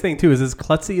funniest thing too is, as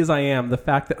klutzy as I am, the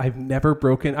fact that I've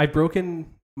broken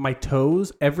my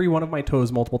toes, every one of my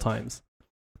toes, multiple times,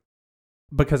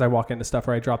 because I walk into stuff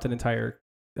where I dropped an entire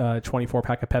 24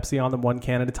 pack of Pepsi on them, one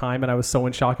can at a time, and I was so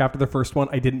in shock after the first one,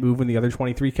 I didn't move when the other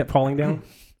 23 kept falling down.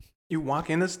 You walk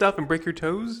into stuff and break your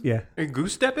toes? Yeah, Are you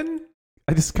goose stepping?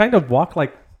 I just kind of walk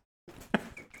like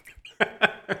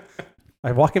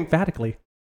I walk emphatically.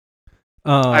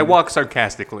 I walk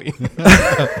sarcastically.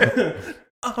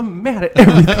 I'm mad at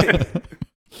everything.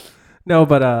 No,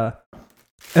 but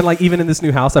and like even in this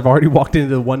new house, I've already walked into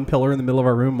the one pillar in the middle of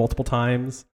our room multiple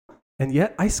times, and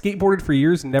yet I skateboarded for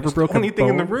years, never It's broke the only a thing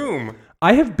in the bone. room.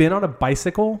 I have been on a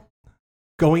bicycle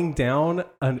going down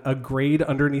a grade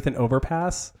underneath an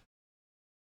overpass,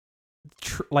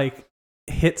 like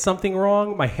hit something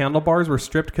wrong. My handlebars were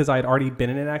stripped because I had already been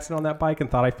in an accident on that bike and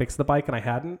thought I fixed the bike and I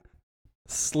hadn't.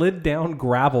 Slid down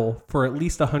gravel for at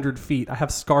least 100 feet. I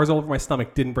have scars all over my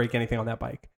stomach. Didn't break anything on that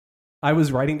bike. I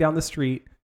was riding down the street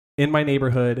in my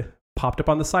neighborhood, popped up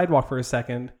on the sidewalk for a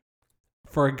second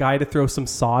for a guy to throw some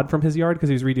sod from his yard because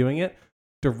he was redoing it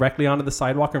directly onto the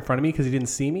sidewalk in front of me because he didn't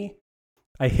see me.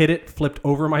 I hit it, flipped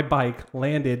over my bike,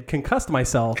 landed, concussed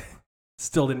myself,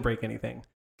 still didn't break anything.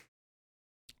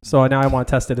 So now I want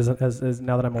to test it as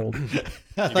now that I'm old.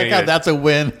 I like how that's a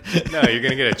win. No, you're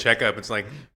gonna get a checkup. It's like,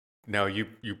 no, you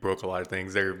broke a lot of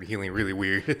things. They're healing really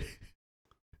weird.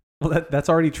 Well, that's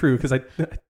already true because I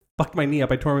fucked my knee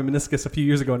up. I tore my meniscus a few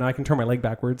years ago. Now I can turn my leg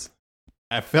backwards.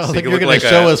 I felt So like you you were look going to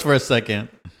like show a- us for a second.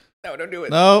 No, don't do it.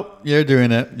 Nope, you're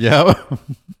doing it. Yep.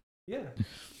 Yeah.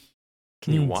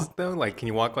 Can you walk though? Like, can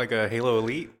you walk like a Halo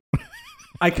Elite?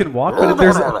 I can walk,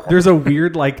 but there's a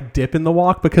weird like dip in the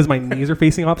walk because my knees are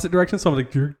facing opposite directions. So I'm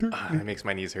like, It makes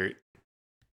my knees hurt.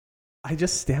 I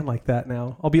just stand like that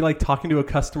now. I'll be like talking to a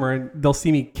customer and they'll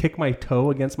see me kick my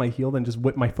toe against my heel, then just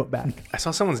whip my foot back. I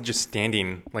saw someone just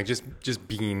standing, like just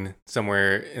being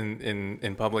somewhere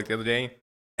in public the other day,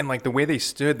 and like the way they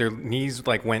stood, their knees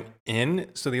like went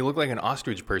in, so they look like an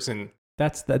ostrich person.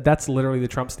 That's literally the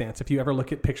Trump stance. If you ever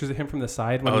look at pictures of him from the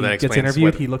side when he that gets explains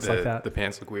interviewed, what he looks like that. The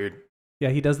pants look weird. Yeah,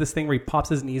 he does this thing where he pops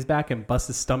his knees back and busts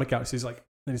his stomach out. So he's like,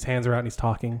 and his hands are out and he's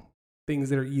talking things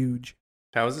that are huge.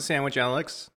 How was the sandwich,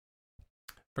 Alex?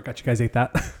 Forgot you guys ate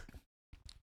that.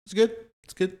 It's good.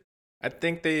 It's good. I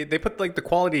think they put like the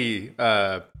quality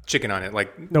chicken on it.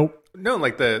 Like Nope. no,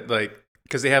 like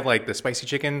because they have like the spicy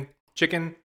chicken,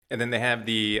 and then they have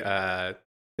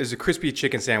there's a crispy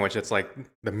chicken sandwich that's like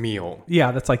the meal.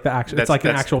 Yeah, that's like the actual. It's like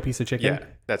an actual piece of chicken. Yeah,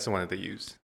 that's the one that they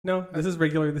use. No, this is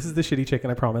regular. This is the shitty chicken.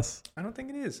 I promise. I don't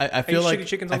think it is. I feel eat like shitty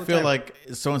chickens I all the feel time. like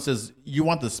someone says you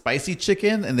want the spicy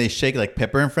chicken, and they shake like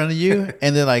pepper in front of you,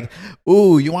 and they're like,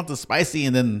 "Ooh, you want the spicy?"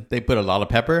 And then they put a lot of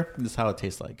pepper. This is how it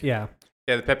tastes like. Yeah.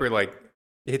 Yeah, the pepper like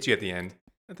it hits you at the end.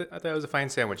 I thought it was a fine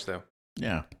sandwich though.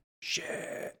 Yeah.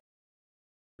 Shit.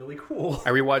 Really cool.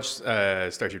 I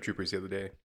rewatched Starship Troopers the other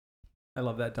day. I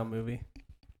love that dumb movie.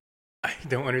 I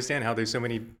don't understand how there's so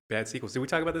many bad sequels. Did we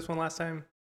talk about this one last time?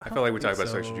 I felt like we talked about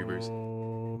Starship Troopers.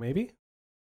 Maybe.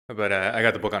 But I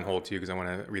got the book on hold too because I want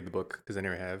to read the book because I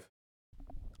never have.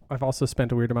 I've also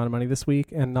spent a weird amount of money this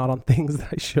week and not on things that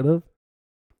I should have.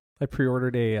 I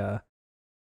pre-ordered a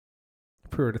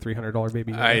 $300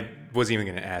 Baby Yoda. I wasn't even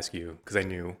going to ask you because I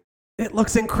knew. It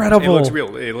looks incredible. It looks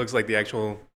real. It looks like the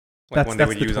actual one they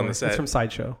would use on the toy. set. It's from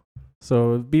Sideshow.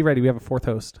 So be ready. We have a fourth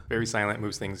host. Very silent,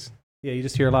 moves things. Yeah, you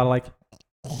just hear a lot of like.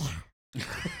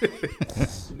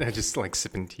 I just like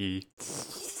sipping tea.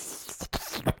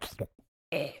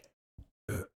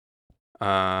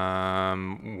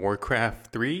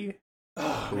 Warcraft 3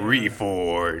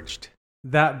 Reforged.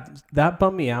 That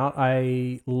bummed me out.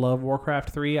 I love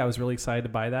Warcraft 3. I was really excited to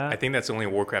buy that. I think that's the only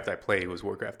Warcraft I played was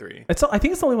Warcraft 3. I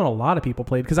think it's the only one a lot of people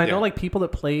played because I Yeah. know like people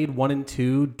that played 1 and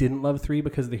 2 didn't love 3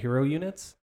 because of the hero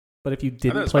units. But if you I thought it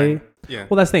didn't was play, fine. Yeah.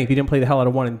 well, that's the thing. If you didn't play the hell out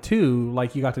of 1 and 2,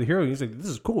 like you got to the hero units, like this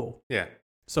is cool. Yeah.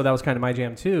 So that was kind of my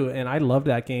jam too, and I loved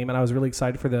that game, and I was really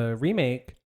excited for the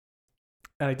remake.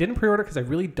 And I didn't pre-order because I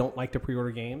really don't like to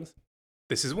pre-order games.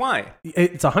 This is why.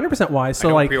 It's 100% why. I So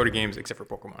don't like, pre-order games except for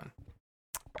Pokemon.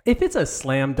 If it's a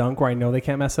slam dunk where I know they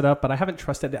can't mess it up, but I haven't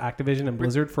trusted Activision and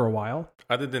Blizzard for a while.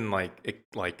 Other than like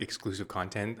exclusive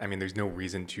content, I mean, there's no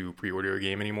reason to pre-order a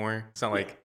game anymore. It's not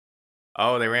like,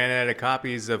 oh, they ran out of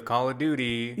copies of Call of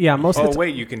Duty. Yeah, most of the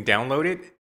wait, you can download it?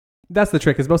 That's the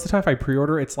trick, is most of the time if I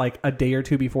pre-order, it's like a day or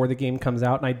two before the game comes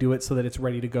out, and I do it so that it's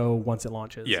ready to go once it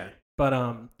launches. Yeah. But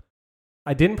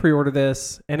I didn't pre-order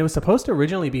this, and it was supposed to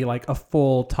originally be like a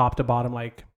full top to bottom,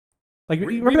 like you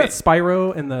remember that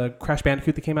Spyro and the Crash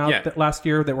Bandicoot that came out last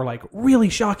year that were like really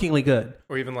shockingly good?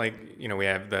 Or even like, we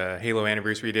have the Halo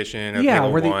Anniversary Edition of Halo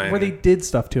 1. where they did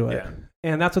stuff to it. Yeah.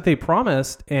 And that's what they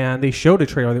promised, and they showed a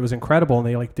trailer that was incredible, and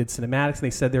they like did cinematics, and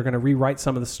they said they're going to rewrite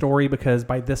some of the story because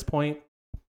by this point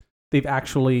they've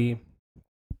actually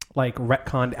like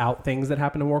retconned out things that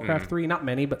happened in Warcraft 3, not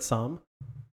many but some.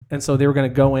 And so they were going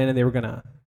to go in and they were going to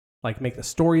like make the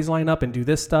stories line up and do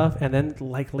this stuff, and then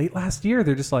like late last year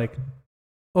they're just like,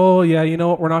 oh yeah, you know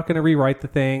what, we're not going to rewrite the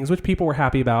things, which people were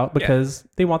happy about because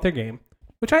they want their game,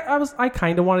 which I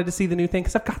kind of wanted to see the new thing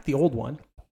because I've got the old one.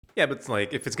 Yeah, but it's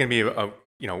like if it's going to be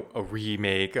a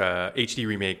remake, HD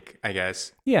remake, I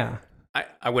guess. Yeah.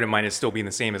 I wouldn't mind it still being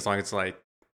the same as long as it's like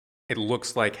it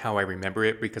looks like how I remember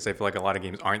it, because I feel like a lot of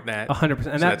games aren't that. 100%.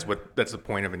 And so that's the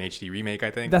point of an HD remake,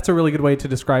 I think. That's a really good way to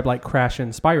describe like Crash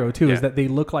and Spyro too, is that they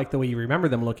look like the way you remember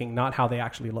them looking, not how they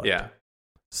actually look. Yeah.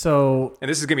 So,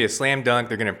 and this is gonna be a slam dunk.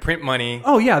 They're gonna print money.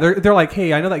 Oh yeah, they're like,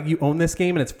 hey, I know that you own this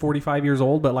game and it's 45 years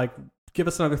old, but like, give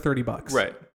us another $30.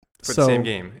 Right. For the same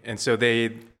game. And so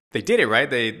they did it, right?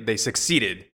 They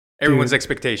succeeded everyone's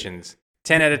expectations.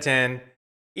 10 out of 10,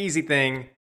 easy thing.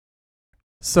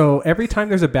 So every time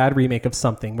there's a bad remake of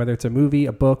something, whether it's a movie,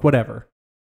 a book, whatever.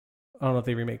 I don't know if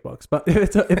they remake books, but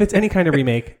if it's any kind of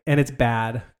remake and it's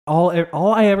bad, all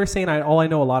I ever say, and all I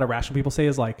know a lot of rational people say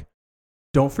is like,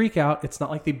 don't freak out. It's not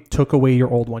like they took away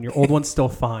your old one. Your old one's still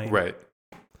fine. Right.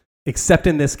 Except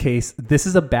in this case, this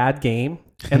is a bad game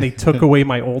and they took away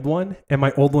my old one, and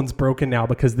my old one's broken now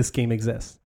because this game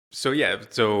exists. So yeah,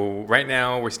 so right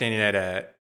now we're standing at a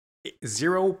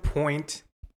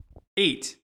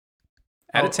 0.8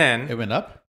 out of 10. It went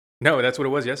up? No, that's what it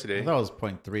was yesterday. I thought it was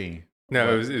 0.3.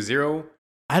 No, it was 0.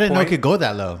 I didn't know it could go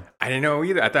that low. I didn't know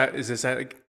either. I thought, is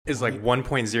like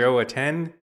 1.0 a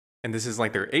 10, and this is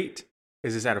like their 8?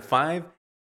 Is this out of 5?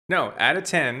 No, out of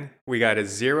 10, we got a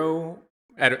 0.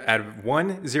 Out of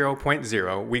 1,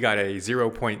 0.0, we got a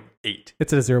 0.8.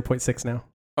 It's at a 0.6 now.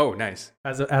 Oh, nice.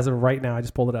 As of right now, I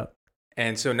just pulled it up.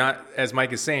 And so, not as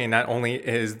Mike is saying, not only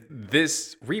is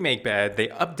this remake bad, they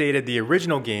updated the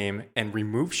original game and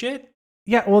removed shit.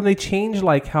 Yeah, well, they changed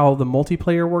like how the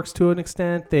multiplayer works to an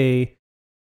extent. I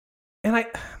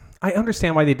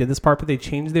understand why they did this part, but they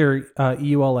changed their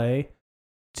EULA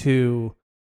to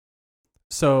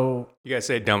you guys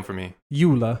say dumb for me.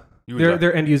 EULA.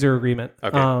 Their end user agreement.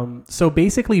 Okay. So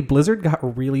basically, Blizzard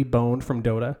got really boned from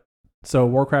Dota. So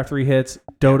Warcraft 3 hits.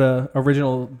 Dota,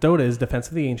 original Dota is Defense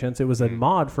of the Ancients. It was a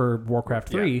mod for Warcraft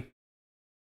 3. Yeah.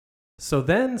 So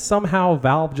then somehow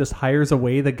Valve just hires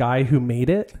away the guy who made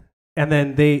it, and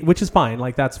then which is fine,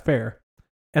 like that's fair.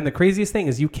 And the craziest thing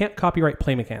is you can't copyright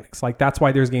play mechanics. Like that's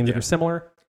why there's games that are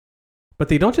similar. But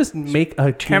they don't just make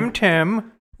a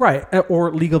Temtem. Right,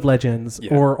 or League of Legends,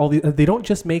 or all the. They don't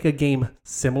just make a game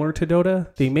similar to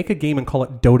Dota. They make a game and call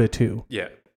it Dota 2. Yeah.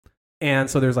 And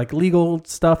so there's like legal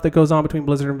stuff that goes on between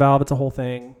Blizzard and Valve. It's a whole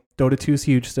thing. Dota 2 is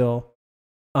huge still.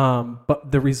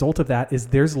 But the result of that is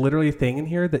there's literally a thing in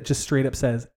here that just straight up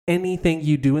says anything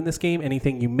you do in this game,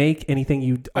 anything you make, anything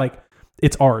you like,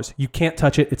 it's ours. You can't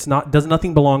touch it.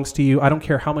 Nothing belongs to you. I don't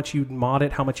care how much you mod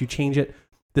it, how much you change it.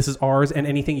 This is ours, and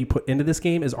anything you put into this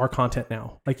game is our content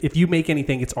now. Like, if you make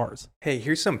anything, it's ours. Hey,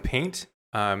 here's some paint.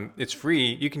 It's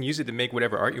free. You can use it to make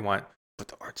whatever art you want, but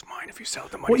the art's mine if you sell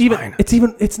it. The money's mine.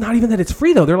 It's not even that it's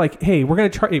free, though. They're like, hey, we're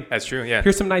going to charge... That's true, yeah.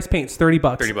 Here's some nice paints, $30.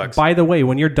 $30. By the way,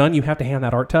 when you're done, you have to hand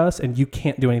that art to us, and you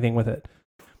can't do anything with it.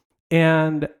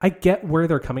 And I get where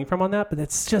they're coming from on that, but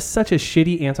it's just such a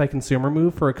shitty anti-consumer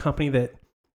move for a company that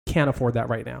can't afford that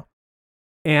right now.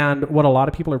 And what a lot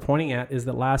of people are pointing at is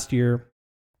that last year...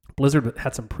 Blizzard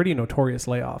had some pretty notorious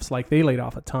layoffs. Like, they laid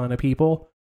off a ton of people,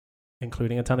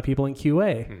 including a ton of people in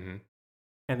QA. Mm-hmm.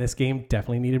 And this game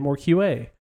definitely needed more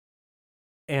QA.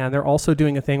 And they're also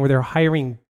doing a thing where they're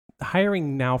hiring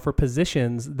now for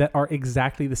positions that are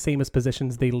exactly the same as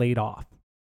positions they laid off,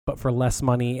 but for less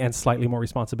money and slightly more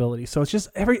responsibility. So it's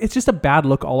just a bad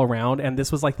look all around. And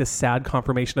this was like this sad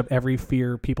confirmation of every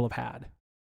fear people have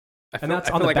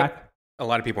had. A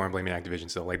lot of people aren't blaming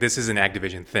Activision still. Like, this is an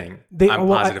Activision thing. I'm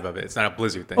positive of it. It's not a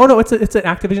Blizzard thing. Oh, no, it's an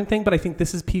Activision thing, but I think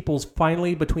this is people's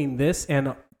finally between this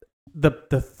and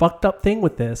the fucked up thing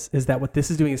with this is that what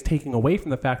this is doing is taking away from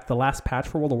the fact that the last patch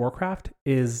for World of Warcraft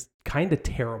is kind of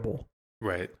terrible.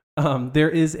 Right. There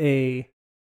is a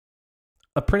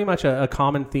pretty much a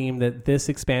common theme that this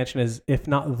expansion is, if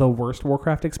not the worst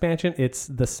Warcraft expansion, it's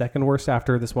the second worst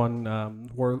after this one,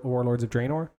 Warlords of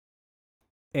Draenor.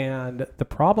 And the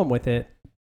problem with it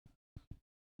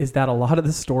is that a lot of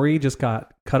the story just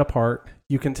got cut apart.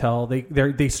 You can tell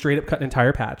they straight up cut an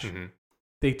entire patch. Mm-hmm.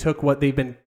 They took what they've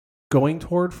been going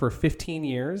toward for 15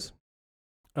 years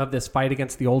of this fight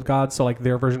against the old gods, so like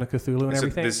their version of Cthulhu and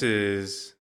everything. This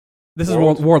is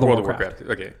War of the World of Warcraft.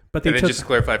 Okay. But and then just to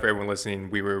clarify for everyone listening,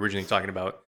 we were originally talking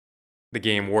about the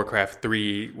game Warcraft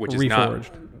 3, which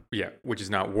is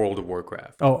not World of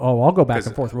Warcraft. Oh, I'll go back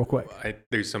and forth real quick.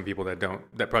 There's some people that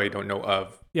probably don't know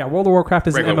of. Yeah, World of Warcraft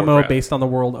is an MMO Warcraft. based on the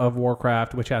world of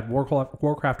Warcraft, which had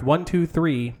Warcraft 1, 2,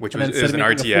 3, Which and then is an instead of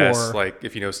making the RTS. 4, Like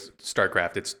if you know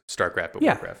StarCraft, it's StarCraft but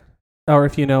Yeah. Warcraft. or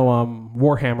if you know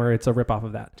Warhammer, it's a ripoff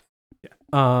of that.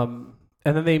 Yeah.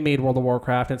 And then they made World of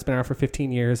Warcraft, and it's been around for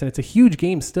 15 years, and it's a huge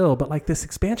game still, but like this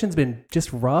expansion's been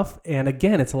just rough, and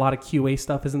again, it's a lot of QA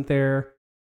stuff isn't there.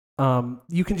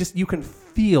 You can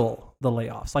feel the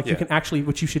layoffs. Like you can actually,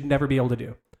 which you should never be able to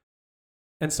do.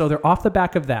 And so they're off the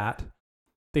back of that.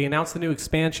 They announced the new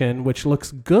expansion, which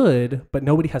looks good, but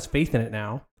nobody has faith in it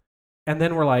now. And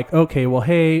then we're like, okay, well,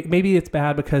 hey, maybe it's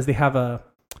bad because they have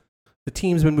the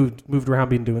team's been moved around,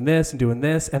 been doing this,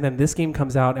 and then this game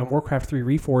comes out, and Warcraft 3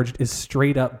 Reforged is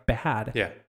straight up bad. Yeah.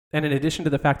 And in addition to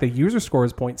the fact that user score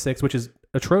is 0.6, which is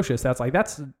atrocious, that's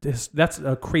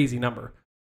a crazy number.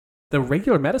 The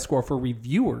regular Metascore for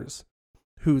reviewers,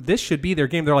 who this should be their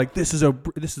game, they're like, this is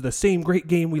the same great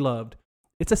game we loved.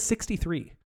 It's a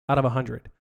 63 out of 100.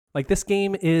 Like this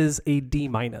game is a D-.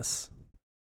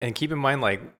 And keep in mind,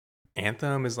 like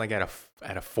Anthem is like at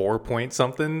a 4 point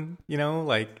something. You know,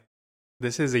 like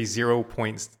this is a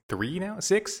 0.3 now,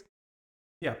 6.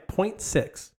 Yeah,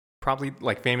 0.6. Probably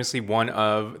like famously one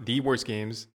of the worst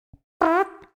games.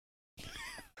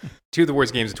 Two of the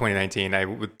worst games of 2019, I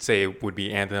would say, would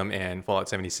be Anthem and Fallout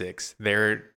 76.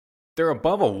 They're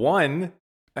above a 1.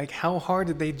 Like, how hard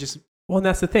did they just... Well, and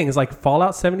that's the thing, is like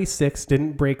Fallout 76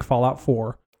 didn't break Fallout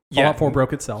 4. Fallout 4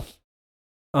 broke itself.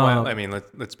 Well, I mean,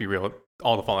 let's be real.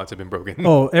 All the Fallouts have been broken.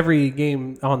 Oh, every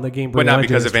game on the Game Boy but not engine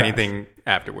because is of trash. anything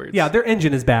afterwards. Yeah, their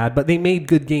engine is bad, but they made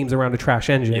good games around a trash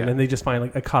engine, Yeah. and they just finally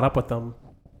caught up with them.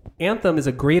 Anthem is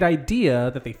a great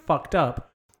idea that they fucked up.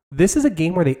 This is a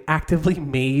game where they actively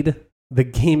made the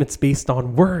game it's based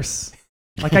on worse.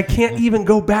 Like, I can't even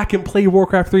go back and play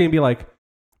Warcraft 3 and be like,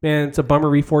 man, it's a bummer,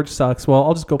 Reforged sucks. Well,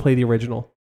 I'll just go play the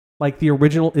original. Like, the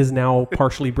original is now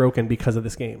partially broken because of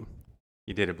this game.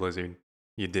 You did it, Blizzard.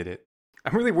 You did it.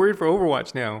 I'm really worried for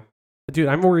Overwatch now. Dude,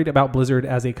 I'm worried about Blizzard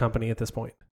as a company at this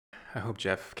point. I hope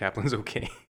Jeff Kaplan's okay.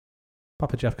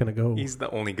 Papa Jeff gonna go. He's the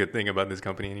only good thing about this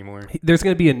company anymore. There's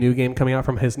gonna be a new game coming out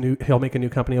from he'll make a new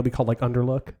company. It'll be called like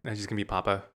Underlook. That's just going to be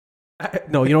Papa.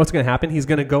 No, you know what's gonna happen? He's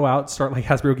gonna go out, start like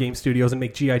Hasbro Game Studios, and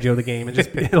make G.I. Joe the game, and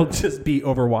it'll just be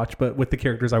Overwatch, but with the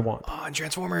characters I want. Oh, and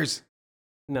Transformers.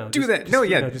 No, Do just- that. just- No,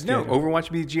 just G.I. Joe. Overwatch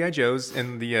would be G.I. Joes,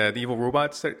 and the evil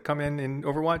robots that come in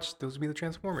Overwatch, those would be the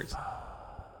Transformers.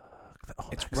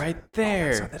 It's right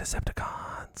there. So the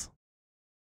Decepticons.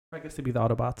 I guess they'd be the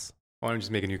Autobots. Why don't you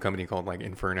just make a new company called like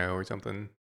Inferno or something?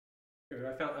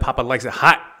 I found- Papa likes it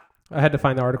hot. I had to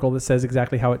find the article that says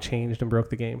exactly how it changed and broke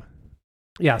the game.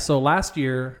 Yeah, so last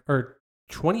year, or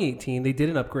 2018, they did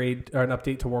an upgrade or an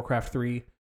update to Warcraft 3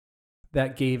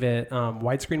 that gave it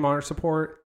widescreen monitor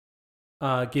support,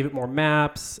 gave it more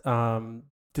maps,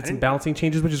 did some balancing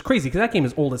changes, which is crazy because that game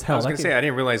is old as hell. I was going That to game- say, I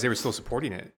didn't realize they were still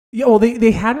supporting it. Yeah, well,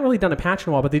 they hadn't really done a patch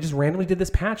in a while, but they just randomly did this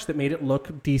patch that made it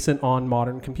look decent on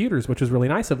modern computers, which was really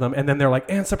nice of them. And then they're like,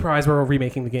 and surprise, we're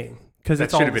remaking the game. Because That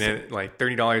it's all should have the been same. it, like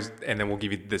 $30, and then we'll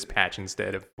give you this patch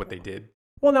instead of what they did.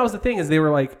 Well, and that was the thing, is they were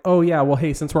like, oh yeah, well,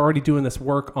 hey, since we're already doing this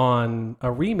work on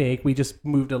a remake, we just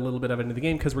moved a little bit of it into the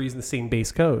game because we're using the same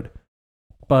base code.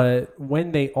 But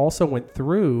when they also went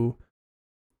through,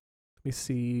 let me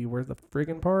see, where's the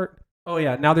friggin' part? Oh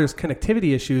yeah, now there's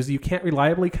connectivity issues. You can't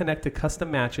reliably connect to custom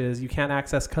matches. You can't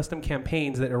access custom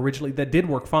campaigns that did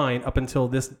work fine up until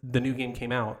the new game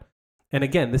came out. And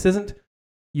again, this isn't,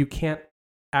 you can't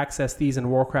access these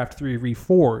in Warcraft 3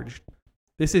 Reforged.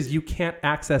 This is, you can't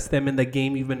access them in the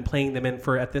game you've been playing them in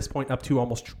for, at this point, up to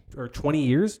almost 20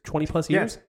 years, 20 plus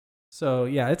years. Yeah. So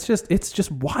yeah, it's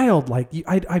just wild. Like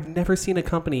I've never seen a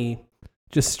company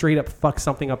just straight up fuck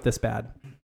something up this bad.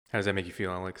 How does that make you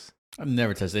feel, Alex? I've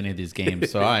never touched any of these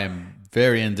games, so I am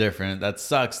very indifferent. That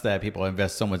sucks that people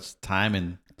invest so much time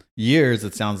and years,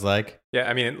 it sounds like. Yeah,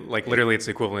 I mean, like literally it's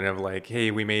the equivalent of like,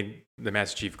 hey, we made the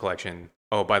Master Chief Collection.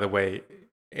 oh, by the way,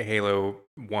 Halo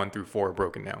 1 through 4 are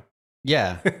broken now.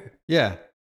 Yeah. Yeah.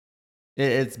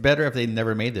 It's better if they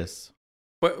never made this.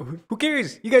 But who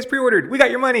cares? You guys pre-ordered. We got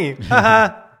your money.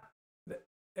 Haha.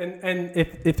 And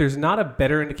if there's not a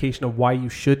better indication of why you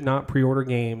should not pre-order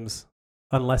games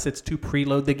unless it's to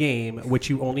preload the game, which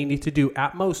you only need to do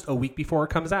at most a week before it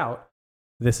comes out,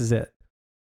 this is it.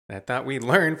 I thought we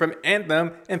learned from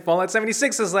Anthem and Fallout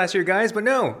 76 this last year, guys, but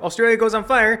no. Australia goes on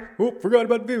fire. Oh, forgot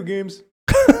about video games.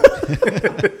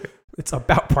 It's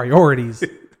about priorities.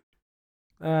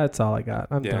 That's all I got.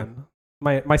 I'm Yeah. done.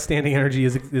 My standing energy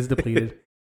is depleted.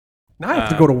 Now I have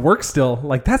to go to work still.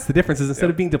 Like, that's the difference. Is instead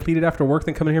of being depleted after work,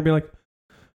 then coming here and being like,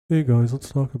 hey guys, let's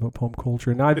talk about pop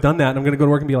culture. Now I've done that, and I'm gonna go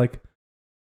to work and be like,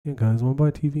 hey guys, want to buy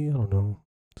a TV? I don't know.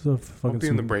 I'll be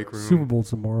in the break room. Super Bowl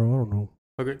tomorrow. I don't know.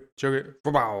 Okay, sugar.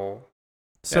 Wow.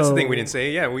 So, That's the thing we didn't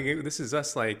say. Yeah, this is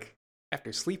us like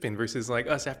after sleeping versus like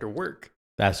us after work.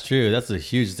 That's true. That's a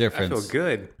huge I difference. feel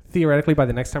good. Theoretically, by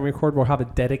the next time we record, we'll have a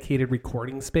dedicated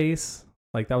recording space.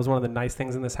 Like, that was one of the nice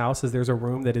things in this house is there's a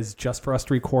room that is just for us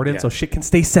to record in, Yeah. so shit can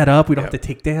stay set up. We don't have to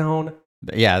take down.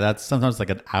 Yeah, that's sometimes like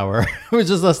an hour. It was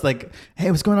just us like, hey,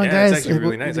 what's going on, Yeah, guys? it's actually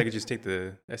really nice. I could just take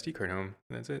the SD card home,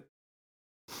 and that's it.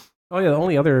 Oh yeah, the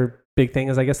only other big thing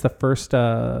is I guess the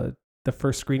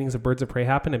first screenings of Birds of Prey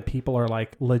happened, and people are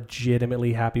like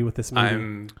legitimately happy with this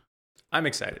movie. I'm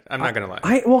excited. I'm not gonna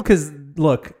lie. Because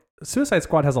look, Suicide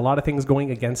Squad has a lot of things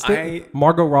going against it.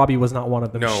 Margot Robbie was not one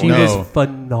of them. No. She No. was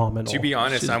phenomenal. To be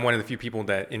honest, I'm one of the few people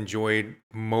that enjoyed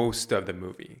most of the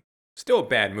movie. Still a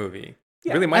bad movie.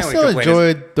 Yeah, really, my I only still complaint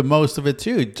enjoyed the most of it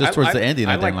too, just towards the ending.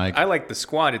 I didn't like. like. I like the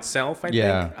squad itself. I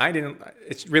Yeah. think I didn't.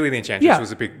 It's really the Enchantress Yeah.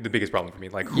 was the biggest problem for me.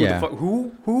 Like, who Yeah. the fuck?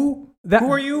 Who That,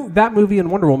 are you? That movie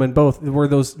and Wonder Woman both were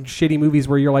those shitty movies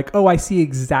where you're like, oh, I see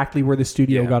exactly where the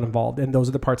studio Yeah. got involved, and those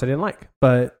are the parts I didn't like.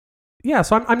 But yeah,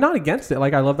 so I'm not against it.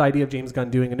 Like, I love the idea of James Gunn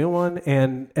doing a new one,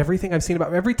 and everything I've seen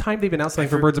about every time they've announced something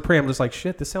for Birds of Prey, I'm just like,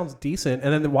 shit, this sounds decent.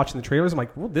 And then watching the trailers, I'm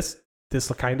like, well, this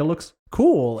kind of looks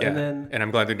cool. Yeah. And then And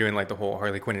I'm glad they're doing like the whole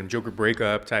Harley Quinn and Joker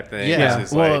breakup type thing. Yeah, This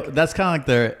is well, like, that's kind of like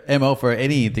their MO for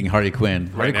anything Harley Quinn.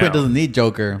 Harley Right Quinn now. doesn't need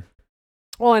Joker.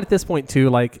 well, and at this point too,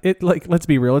 like let's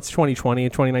be real, it's 2020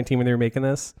 and 2019 when they were making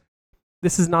this.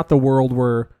 This is not the world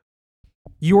where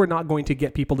you are not going to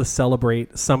get people to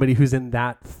celebrate somebody who's in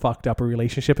that fucked up a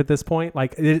relationship at this point.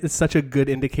 Like, it's such a good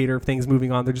indicator of things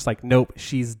moving on. They're just like, nope,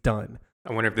 she's done.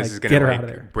 I wonder if this Like, is get gonna her out of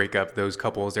there. like break up those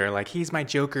couples. They're like, he's my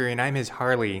Joker and I'm his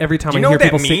Harley. Every time Do I you know hear what that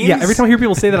people say, means? yeah, every time I hear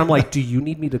people say that, I'm like, do you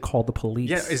need me to call the police?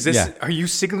 Yeah, is this? Yeah. Are you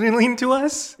signaling to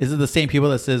us? Is it the same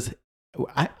people that says,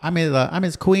 I'm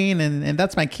his queen and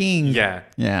that's my king? Yeah.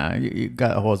 Yeah, you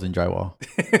got holes in drywall.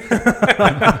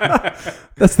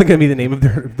 That's going to be the name of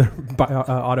their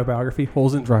autobiography,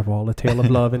 Holes in Drywall, A Tale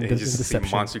of Love and You just see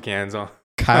Deception. monster cans on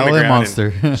Kyle the and ground,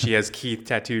 Monster. She has Keith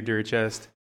tattooed to her chest.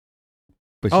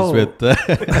 But she's Oh.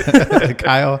 with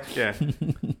Kyle.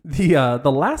 Yeah.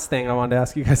 The last thing I wanted to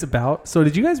ask you guys about. So,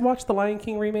 did you guys watch the Lion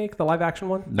King remake, the live action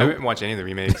one? I haven't watched any of the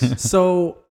remakes.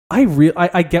 So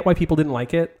I get why people didn't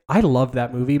like it. I loved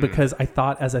that movie Mm. because I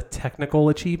thought as a technical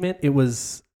achievement, it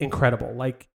was incredible.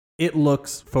 Like, it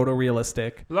looks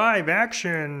photorealistic. Live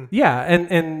action. Yeah,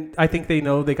 and I think they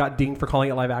know they got dinged for calling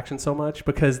it live action so much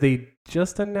because they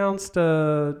just announced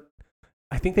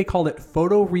I think they called it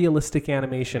photorealistic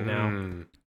animation now Mm.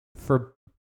 for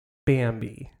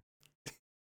Bambi.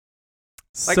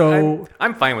 Like, So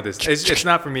I'm fine with this. It's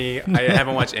not for me. I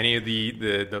haven't watched any of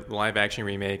the live action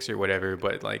remakes or whatever.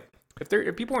 But like,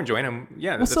 if people are enjoying them,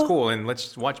 yeah, that's so- cool. And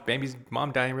let's watch Bambi's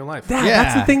mom die in real life. that's the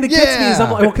Yeah. thing that gets me is I'm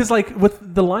Yeah. like, well, because like with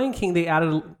the Lion King they added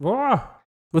a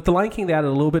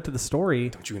little bit to the story,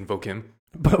 Don't you invoke him?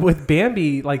 but with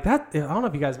Bambi like that, I don't know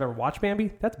if you guys have ever watched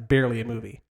Bambi. That's barely a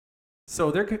movie. So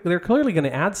they're clearly going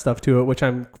to add stuff to it, which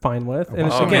I'm fine with. And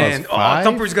it's, Oh again, man, five?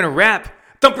 Thumper's gonna rap.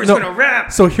 Thumper's No. gonna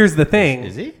rap. so here's the thing: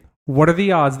 Is he? what are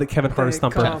the odds that Kevin Hart is They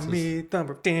Thumper? call me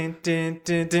Thumper. Din, din,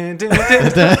 din, din, din,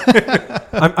 din.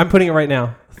 I'm putting it right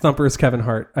now. Thumper is Kevin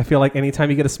Hart. I feel like anytime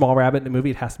you get a small rabbit in a movie,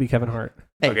 it has to be Kevin Hart.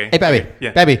 Hey, Okay. hey, baby. Okay,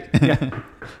 yeah. Baby. Yeah.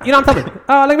 You know, I'm thumbing. Look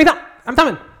at me thumb. I'm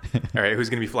thumbing. All right, who's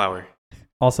gonna be Flower?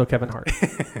 Also Kevin Hart.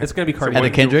 It's going to be Cardi Anna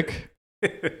B. Kendrick.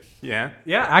 Yeah.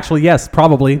 Yeah, actually, yes,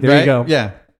 probably. There right? you go.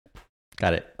 Yeah.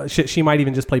 Got it. She might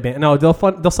even just play Bambi. No, they'll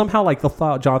somehow they'll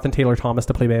fly out Jonathan Taylor Thomas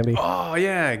to play Bambi. Oh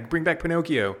yeah, bring back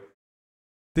Pinocchio.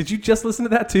 Did you just listen to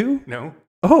that too? No.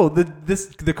 Oh,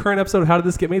 the current episode of How Did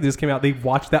This Get Made? They just came out. They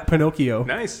watched that Pinocchio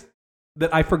Nice.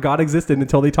 that I forgot existed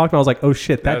until they talked. And I was like, oh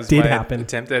shit, that was did my happen.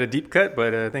 Attempt at a deep cut,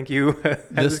 but thank you. How did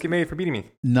this get made for beating me?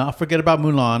 Not forget about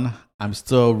Mulan. I'm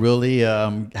still really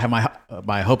have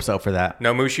my hopes up for that.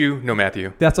 No Mushu, no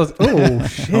Matthew. That's shit.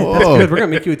 That's Oh. good. We're gonna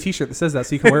make you a T-shirt that says that,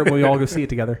 so you can wear it when we all go see it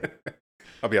together.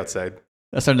 I'll be outside.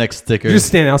 That's our next sticker. You're just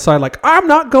standing outside, like I'm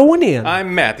not going in.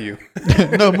 I'm Matthew.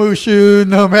 No Mushu,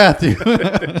 no Matthew.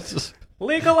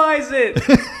 Legalize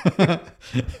it.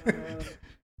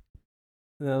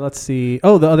 Let's see.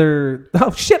 Oh,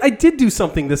 shit! I did do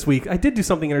something this week. I did do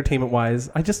something entertainment-wise.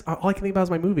 All I can think about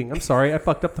is my moving. I'm sorry, I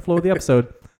fucked up the flow of the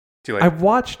episode. Too late. I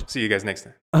watched. See you guys next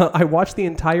time. I watched the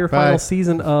entire final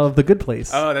season of The Good Place.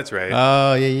 Oh, that's right.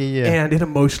 Oh, yeah. And it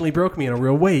emotionally broke me in a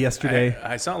real way yesterday.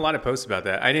 I saw a lot of posts about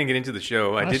that. I didn't get into the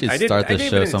show. I should did start the give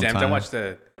show it an attempt. I sometime. watched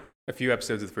a few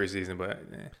episodes of the first season, but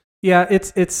Yeah,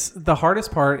 it's the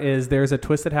hardest part is there's a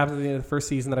twist that happens at the end of the first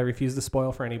season that I refuse to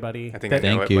spoil for anybody. I think that, I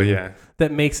know Thank it. But you. yeah,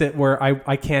 that makes it where I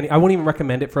won't even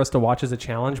recommend it for us to watch as a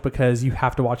challenge because you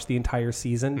have to watch the entire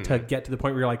season to get to the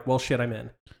point where you're like, well, shit, I'm in.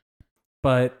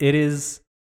 But it is.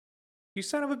 you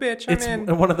son of a bitch. It's I'm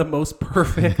in. one of the most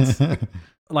perfect,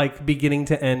 like beginning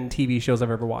to end TV shows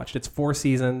I've ever watched. It's 4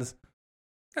 seasons.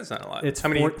 That's not a lot. It's How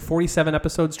many? 47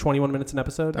 episodes, 21 minutes an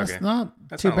episode. Okay. That's not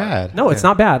That's too not a lot. bad. No, it's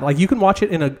not bad. Like you can watch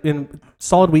it in a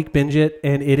solid week, binge it,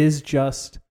 and it is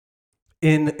just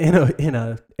in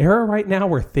a era right now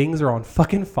where things are on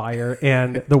fucking fire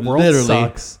and the world Literally.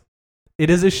 sucks.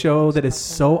 It is a show that is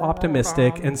so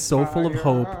optimistic and so full of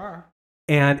hope.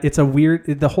 And it's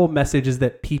the whole message is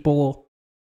that people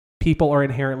are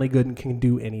inherently good and can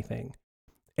do anything.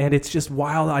 And it's just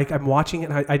wild. Like I'm watching it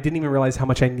and I didn't even realize how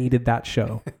much I needed that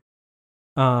show.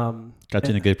 Got you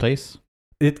in a good place.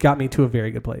 It got me to a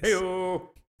very good place. Hey-o.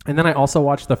 And then I also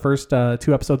watched the first 2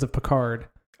 episodes of Picard.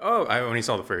 Oh, I only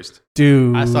saw the first.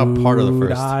 Dude, I saw part of the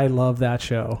first. I love that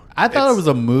show. I thought It's- it was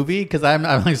a movie because I'm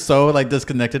like so like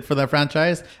disconnected from that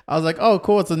franchise. I was like, oh,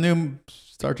 cool, it's a new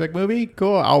Star Trek movie.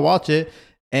 Cool, I'll watch it.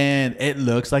 And it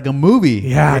looks like a movie.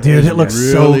 Yeah, dude, it looks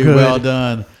really so good. well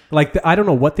done. Like I don't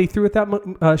know what they threw at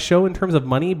that show in terms of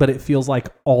money, but it feels like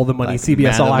all the money Like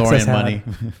CBS All Access Mandalorian had. money.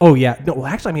 Oh yeah, no. Well,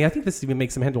 actually, I mean, I think this even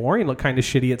makes the Mandalorian look kind of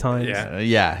shitty at times.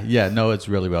 Yeah. Yeah. No, it's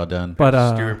really well done. But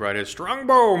Stuart brought his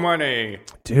Strongbow money.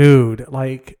 dude,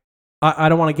 like I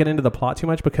don't want to get into the plot too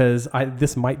much because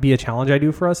this might be a challenge I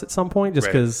do for us at some point, just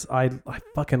Right. because I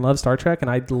fucking love Star Trek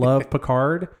and I love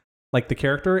Picard, like the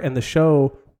character and the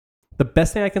show. The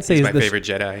best thing I can say He's is my favorite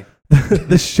Jedi.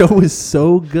 the show is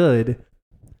so good,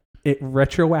 it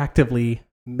retroactively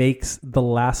makes the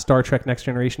last Star Trek Next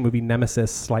Generation movie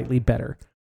Nemesis slightly better.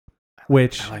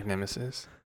 Which, I like Nemesis.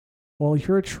 well,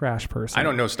 you're a trash person. I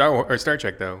don't know Star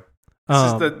Trek though.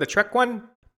 This is the Trek one.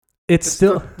 It's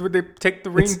still Would they take the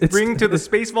ring to the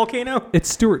space volcano? it's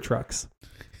Stewart trucks.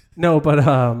 No, but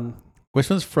Which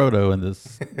one's Frodo in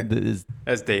this? Is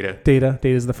As Data.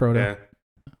 Data's the Frodo. Yeah.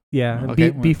 Yeah, and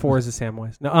Okay. B4 is the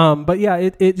Samwise. No, but yeah,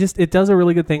 it does a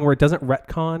really good thing where it doesn't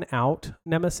retcon out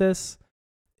Nemesis.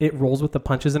 It rolls with the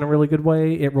punches in a really good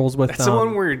way. It rolls with That's the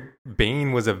one where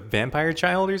Bane was a vampire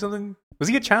child or something. Was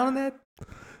he a child in that?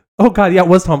 oh god, yeah, it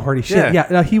was Tom Hardy. Shit, Yeah.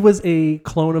 yeah. He was a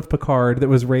clone of Picard that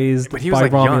was raised But he was by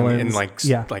like Romulans. young and like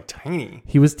yeah, like tiny.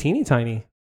 he was teeny tiny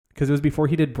because it was before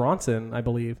he did Bronson, I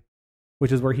believe,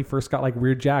 which is where he first got like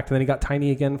weird jacked, and then he got tiny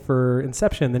again for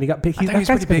Inception. Then he got big. I thought he was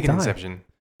pretty big in Inception.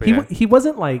 But yeah. He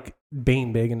wasn't like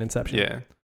Bane big in Inception. Yeah.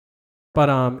 But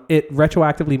it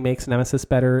retroactively makes Nemesis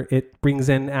better. It brings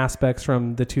in aspects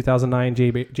from the 2009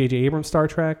 J.J. Abrams Star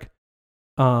Trek.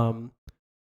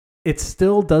 It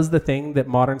still does the thing that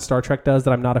modern Star Trek does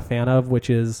that I'm not a fan of, which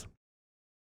is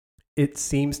it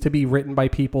seems to be written by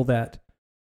people that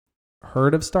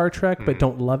heard of Star Trek but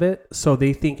don't love it. So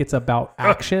they think it's about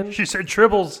action. She said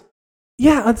tribbles.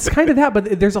 Yeah, it's kind of that,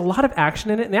 but there's a lot of action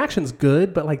in it, and the action's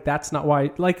good, but like that's not why.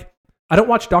 Like, I don't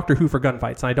watch Doctor Who for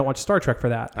gunfights, and I don't watch Star Trek for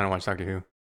that. I don't watch Doctor Who.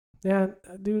 Yeah,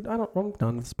 dude, I'm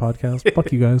done with this podcast.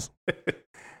 Fuck you guys.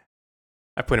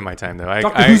 I put in my time though.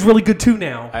 Doctor Who's really good too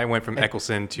now. I went from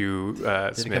Eccleston to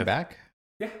did Smith. it come back?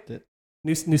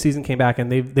 New season came back,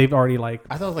 and they've already like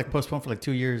I thought it was like postponed for like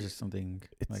 2 years or something.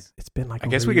 Like it's been like. I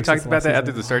guess over we a could year talk since about that last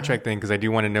after the season. Star Trek thing because I do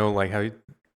want to know like how.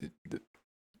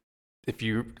 If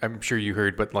you, I'm sure you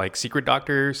heard, but like Secret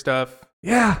Doctor stuff.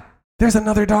 Yeah, there's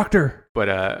another Doctor. But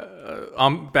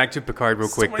back to Picard real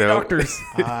quick so many though. doctors.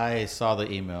 I saw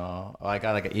the email. I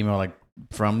got like an email like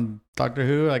from Doctor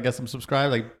Who. I guess I'm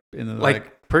subscribed.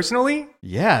 Like personally,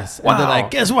 yes. Wow. And they're like,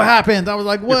 guess what happened? I was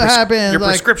like, what happened? Your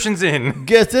Like, prescription's in.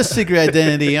 guess this secret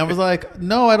identity. I was like,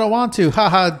 no, I don't want to.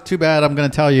 Haha, too bad. I'm gonna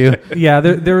tell you. Yeah,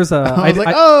 there was a. I was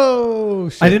like, oh,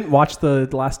 shit. I didn't watch the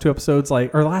last 2 episodes, or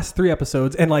the last 3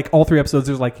 episodes, and like all 3 episodes,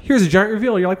 there's like, here's a giant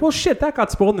reveal. You're like, well, shit, that got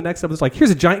spoiled. And the next episode's like,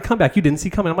 here's a giant comeback you didn't see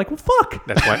coming. I'm like, well, fuck.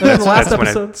 That's why. And then That's, the last that's when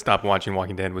I episode- stopped watching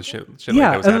Walking Dead. Was shit. Yeah, Like that was and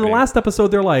then the happening. last episode,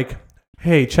 they're like,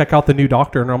 hey, check out the new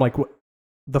Doctor, and I'm like, what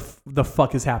the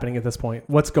fuck is happening at this point?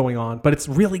 What's going on? But it's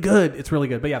really good. It's really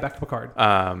good. But yeah, back to Picard.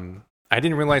 I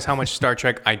didn't realize how much Star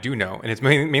Trek I do know, and it's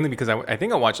mainly because I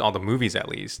think I watched all the movies at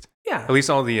least Yeah.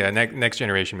 all the Next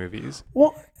Generation movies.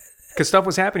 Well, Because stuff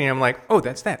was happening, I'm like, oh,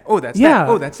 that's that. Oh, that's Yeah. that.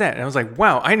 Oh, that's that. And I was like,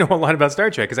 wow, I know a lot about Star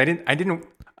Trek because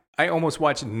I almost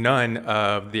watched none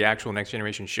of the actual Next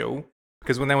Generation show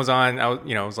because when that was on, I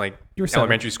was like You were 7.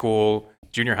 elementary school,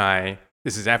 junior high.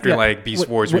 This is after yeah. like Beast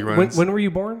Wars When- reruns. When were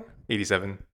you born?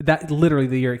 87. That literally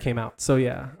the year it came out. So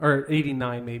yeah, or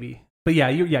 89 maybe. But yeah,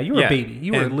 you were a baby.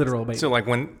 You were a And literal baby. So like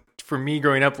for me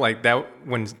growing up like that,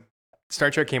 when Star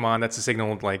Trek came on, that's the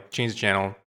signal like change the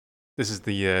channel. This is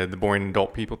the boring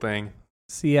adult people thing.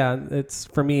 So yeah, it's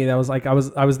for me. That was like I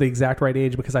was the exact right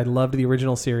age because I loved the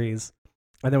original series,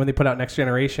 and then when they put out Next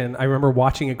Generation, I remember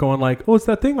watching it, going like, "Oh, it's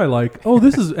that thing I like. Oh,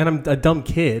 this is," and I'm a dumb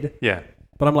kid, Yeah.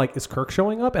 but I'm like, "Is Kirk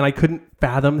showing up?" And I couldn't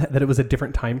fathom that it was a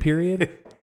different time period.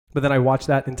 But then I watched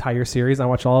that entire series. And I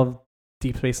watched all of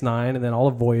Deep Space Nine, and then all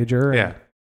of Voyager. Yeah.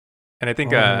 And I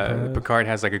think Oh my God. Picard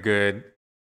has like a good.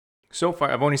 So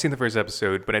far, I've only seen the first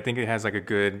episode, but I think it has like a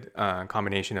good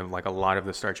combination of like a lot of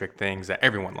the Star Trek things that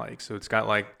everyone likes. So it's got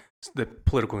like the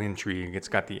political intrigue, it's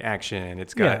got the action,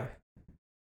 it's got Yeah.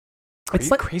 It's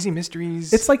like- crazy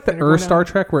mysteries. It's like the that are going Star on.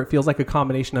 Trek, where it feels like a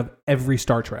combination of every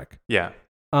Star Trek. Yeah,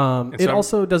 It so-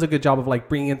 also does a good job of like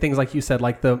bringing in things like you said,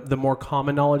 like the more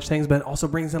common knowledge things, but it also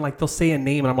brings in like they'll say a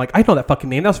name, and I'm like, I know that fucking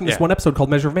name. That was from this Yeah. one episode called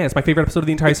Measure of Man. It's my favorite episode of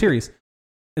the entire series.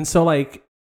 And so like,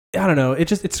 I don't know,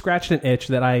 it scratched an itch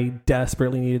that I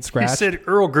desperately needed he scratched. said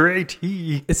Earl Grey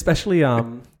tea. especially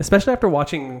after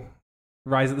watching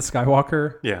Rise of the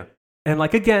Skywalker, Yeah, and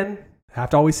like again, I have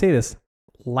to always say this,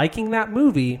 liking that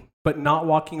movie, but not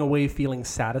walking away feeling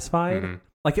satisfied. Mhm.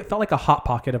 Like it felt like a hot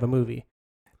pocket of a movie.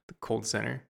 the cold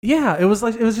center. Yeah, it was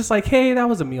just like, hey, that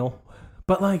was a meal.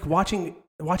 But like watching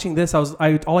this, all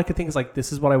I could think is like,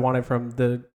 this is what I wanted from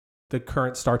the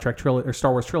current Star Trek trilogy or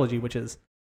Star Wars trilogy, which is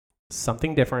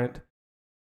something different,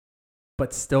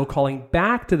 but still calling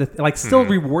back to still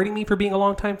rewarding me for being a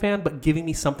longtime fan, but giving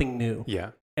me something new.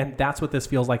 Yeah, And that's what this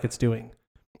feels like it's doing.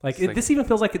 It's like- This even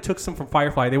feels like it took some from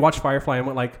Firefly. They watched Firefly and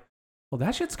went like, well,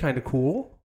 that shit's kind of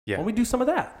cool. yeah, Why don't we do some of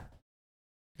that?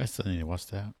 I still need to watch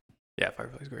that. yeah.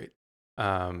 Firefly's great.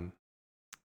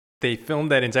 They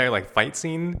filmed that entire like fight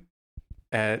scene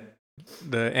at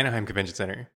the Anaheim Convention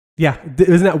Center. Yeah,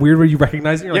 isn't that weird where you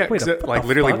recognize it? You're Yeah, like, wait, 'cause what like the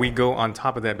literally, fuck? we go on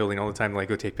top of that building all the time to like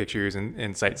go take pictures and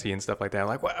sightsee and stuff like that.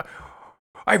 Like, wow,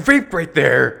 I vaped right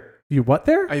there. You what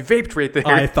there? I vaped right there.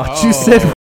 I thought you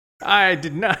said. I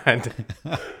did not.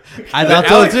 I thought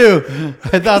so too.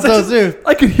 I thought so too.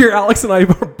 I could hear Alex and I, our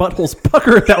buttholes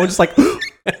pucker at that one, just like, oh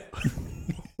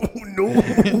no.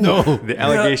 No. The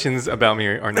allegations about me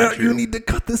are not true. You need to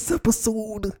cut this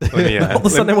episode. Let me, All of a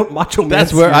sudden, I went macho man.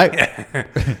 That's where I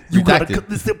You gotta redacted. cut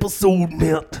this episode,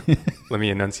 man. let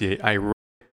me enunciate. I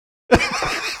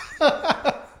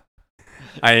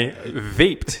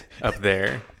vaped up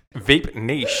there. Vape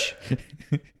Nash.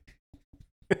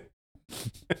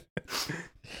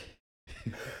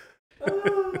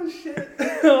 Oh shit.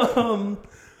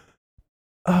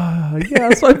 Yeah,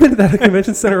 so I've been to that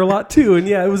convention center a lot too, and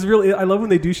yeah, it was really. I love when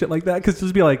they do shit like that because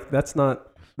just be like, that's not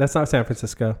San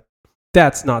Francisco,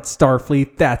 that's not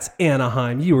Starfleet, that's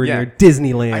Anaheim. You were Yeah. near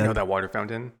Disneyland. I know that water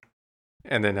fountain.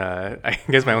 And then I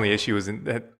guess my only issue is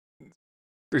that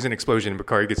there's an explosion and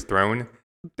Picard gets thrown.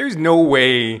 There's no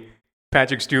way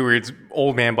Patrick Stewart's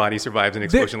old man body survives an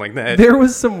explosion like that. There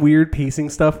was some weird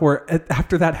pacing stuff where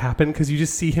after that happened, because you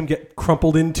just see him get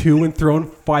crumpled in two and thrown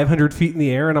 500 feet in the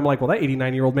air, and I'm like, well, that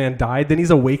 89-year-old man died. Then he's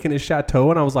awake in his chateau,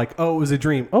 and I was like, oh, it was a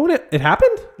dream. Oh, and it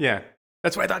happened? Yeah,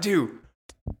 that's what I thought too.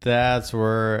 That's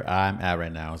where I'm at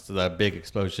right now. So that big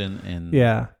explosion in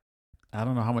Yeah. I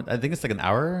don't know how much. I think it's like an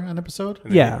hour an episode.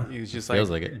 And then Yeah. he was just Feels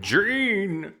like, like it.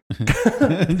 Gene.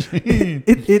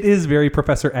 It is very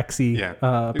Professor X-y, Yeah.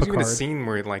 There's even a Picard. scene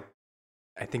where like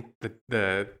I think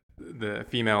the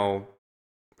female,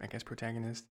 I guess,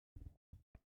 protagonist,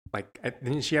 like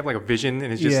didn't she have like a vision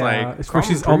and it's just like it's where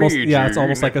she's almost it's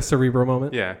almost like a Cerebro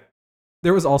moment. yeah.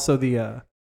 There was also the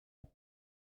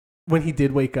when he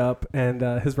did wake up and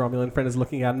his Romulan friend is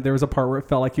looking at him, there was a part where it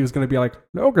felt like he was going to be like,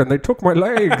 Logan, they took my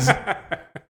legs.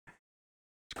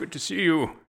 It's good to see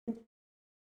you.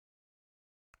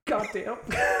 Goddamn.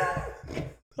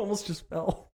 Almost just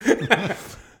fell.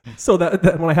 So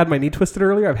that when I had my knee twisted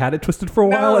earlier, I've had it twisted for a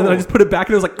while, and then I just put it back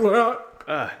and it was like,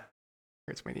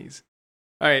 hurts my knees.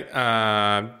 All right,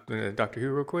 Doctor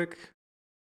Who real quick.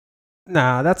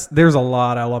 nah, there's a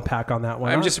lot I'll unpack on that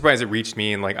one. I'm just surprised it reached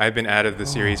me, and like I've been out of the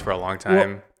series for a long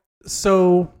time.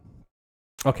 So,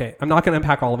 okay, I'm not going to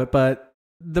unpack all of it, but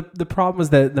the problem was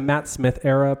that the Matt Smith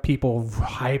era, people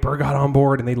hyper got on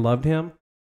board and they loved him.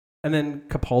 And then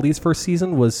Capaldi's first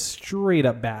season was straight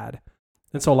up bad.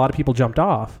 And so a lot of people jumped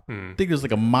off. I think there's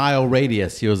like a mile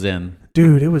radius he was in.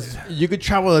 Dude, it was... You could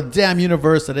travel a damn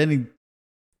universe at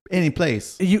any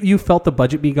place. You felt the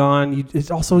budget be gone.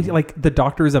 It's also like the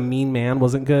Doctor is a mean man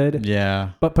wasn't good.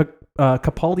 Yeah. But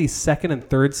Capaldi's second and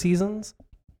third seasons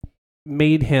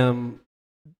made him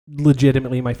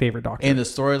legitimately my favorite Doctor. And the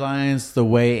storylines, the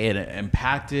way it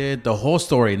impacted the whole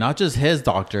story, not just his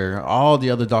Doctor, all the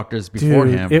other Doctors before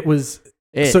Dude, him. it was...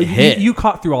 It so hit. you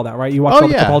caught through all that, right? You watched all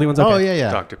the Capaldi ones? Okay. Oh, yeah,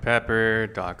 yeah. Dr. Pepper,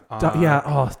 Doc Ock. Yeah.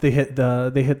 Oh, they hit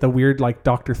the weird like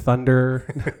Dr. Thunder.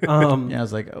 Yeah, I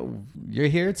was like, oh, you're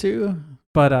here too?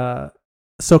 But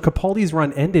so Capaldi's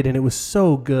run ended and it was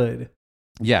so good.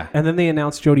 Yeah. And then they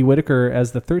announced Jodie Whittaker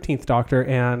as the 13th Doctor,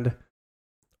 and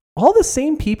all the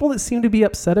same people that seemed to be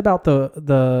upset about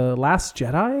the Last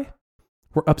Jedi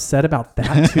were upset about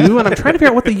that too. And I'm trying to figure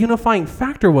out what the unifying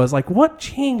factor was. Like, what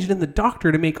changed in the Doctor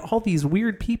to make all these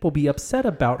weird people be upset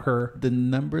about her? The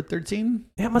number 13?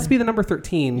 Yeah, it must be the number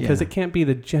 13 because Yeah. it can't be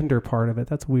the gender part of it.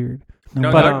 That's weird. No,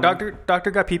 But,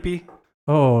 Doctor got pee-pee.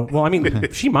 Oh, well, I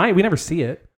mean, she might. We never see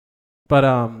it. But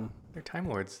They're Time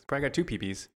Lords. Probably got two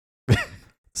pee-pees.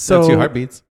 so 2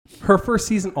 heartbeats. her first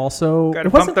season also Gotta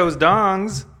it pump wasn't those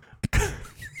dongs.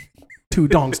 2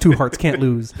 dongs, 2 hearts, can't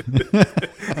lose.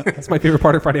 That's my favorite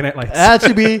part of Friday Night Lights. That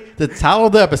should be the title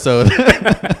of the episode.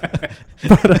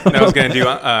 And I was gonna do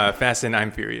Fast and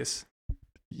I'm Furious.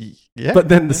 Yeah. But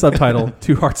then the subtitle,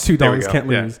 2 hearts, 2 There we dongs, go,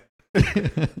 can't yeah.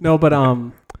 lose. No, but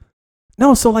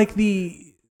no, so like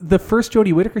the first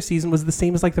Jodie Whittaker season was the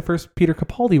same as like the first Peter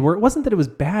Capaldi, where it wasn't that it was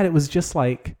bad, it was just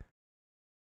like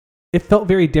it felt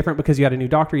very different because you had a new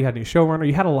Doctor, you had a new showrunner,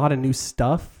 you had a lot of new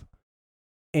stuff,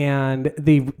 and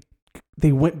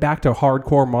they went back to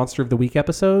hardcore Monster of the Week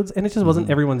episodes, and it just wasn't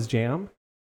everyone's jam.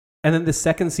 And then the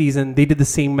second season, they did the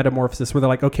same metamorphosis where they're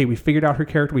like, okay, we figured out her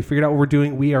character, we figured out what we're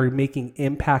doing, we are making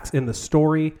impacts in the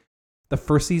story. The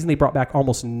first season, they brought back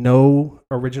almost no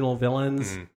original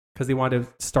villains because they wanted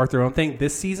to start their own thing.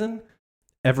 This season,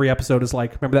 every episode is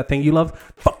like, remember that thing you loved?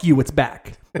 Fuck you, it's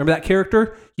back. Remember that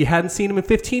character? You hadn't seen him in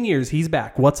 15 years. He's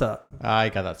back. What's up? I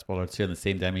got that spoiler too in the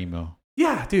same damn email.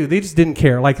 Yeah, dude, they just didn't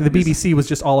care. Like, the BBC was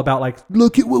just all about, like,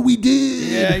 look at what we did.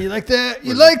 Yeah, you like that?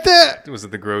 You like that? Was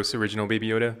it the gross original Baby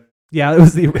Yoda? Yeah, it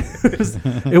was the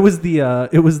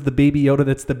Baby Yoda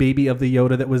that's the baby of the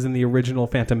Yoda that was in the original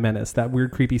Phantom Menace, that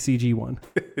weird, creepy CG one.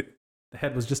 The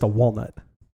head was just a walnut.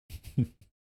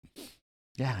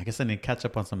 Yeah, I guess I need to catch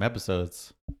up on some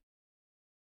episodes.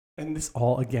 And this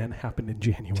all, again, happened in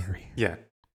January. Yeah.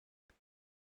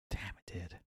 Damn, it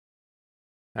did.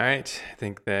 All right. I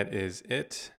think that is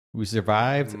it. We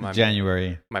survived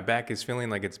January. My back is feeling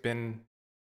like it's been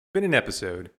an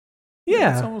episode. It's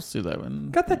Yeah. almost 11.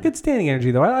 Got that good standing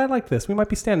energy, though. I like this. We might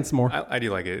be standing some more. I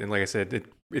do like it. And like I said,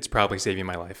 it's probably saving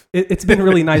my life. It's been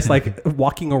really nice, like,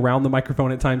 walking around the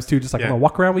microphone at times, too. Just like, Yeah. I'm going to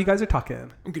walk around while you guys are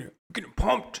talking. I'm getting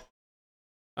pumped.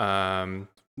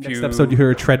 Next episode, you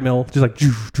hear a treadmill, just like,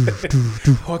 doo, doo, doo,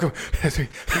 doo. Welcome.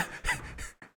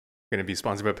 Gonna be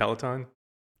sponsored by Peloton.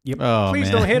 Oh,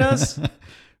 Please man. don't hit us.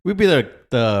 We'd be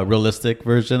the realistic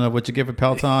version of what you give a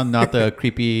Peloton, not the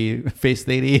creepy face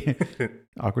lady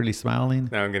awkwardly smiling.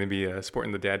 Now I'm gonna be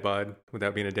sporting the dad bod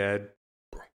without being a dad.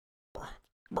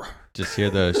 Just hear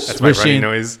the That's my running swishing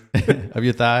noise. of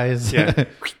your thighs. Yeah.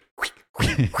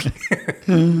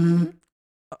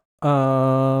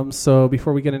 So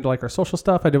before we get into like our social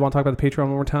stuff, I did want to talk about the Patreon one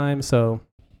more time. So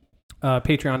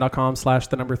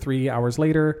patreon.com/3 hours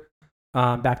later.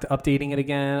 Back to updating it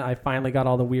again. I finally got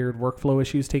all the weird workflow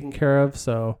issues taken care of.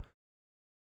 So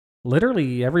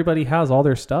literally everybody has all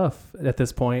their stuff at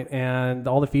this point, and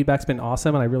all the feedback's been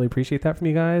awesome, and I really appreciate that from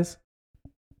you guys.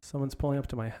 Someone's pulling up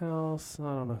to my house. I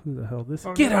don't know who the hell this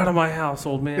is. Get out of my house,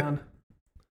 old man.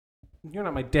 You're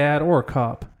not my dad or a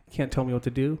cop. You can't tell me what to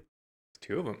do.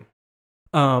 Two of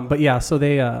them. But yeah, so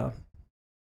they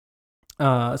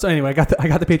so anyway, I got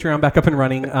the Patreon back up and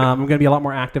running. I'm going to be a lot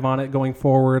more active on it going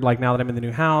forward, like now that I'm in the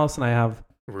new house and I have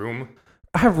Room.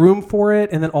 room for it,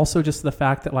 and then also just the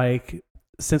fact that like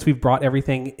since we've brought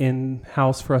everything in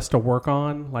house for us to work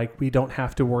on, like we don't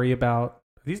have to worry about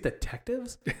these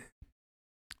detectives.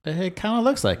 It kind of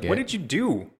looks like it. What did you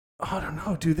do? I don't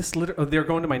know, dude. This they're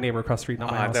going to my neighbor across the street,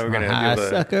 not my I house. thought we were gonna Ah, do the.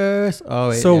 suckers. Oh,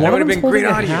 wait, So yeah. one of would've them's been holding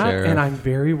great a audio. hat, Sure. and I'm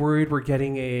very worried we're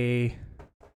getting a.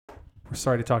 We're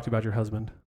sorry to talk to you about your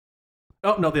husband.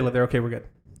 Oh no, they live there. Okay, we're good.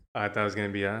 I thought it was gonna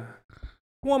be a.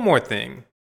 One more thing,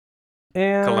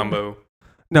 And Columbo.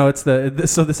 No, it's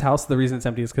so this house. The reason it's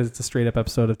empty is because it's a straight up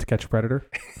episode of To Catch a Predator.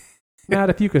 Matt,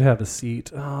 if you could have a seat,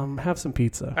 have some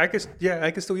pizza. I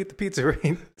could still eat the pizza,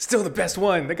 right? Still the best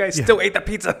one. The guy still ate the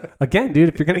pizza. Again, dude,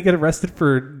 if you're gonna get arrested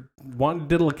for wanting to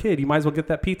diddle a kid, you might as well get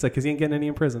that pizza because you ain't getting any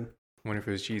in prison. Wonder if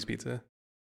it was cheese pizza.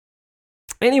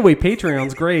 Anyway,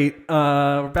 Patreon's great.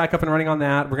 We're back up and running on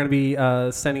that. We're gonna be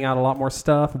sending out a lot more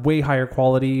stuff, way higher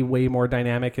quality, way more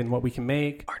dynamic in what we can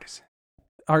make. Artisan.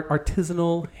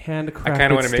 Artisanal, handcrafted. I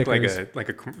kind of want to make stickers. like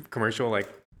a commercial, like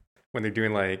when they're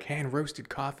doing like hand roasted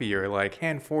coffee or like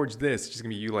hand forged this. It's just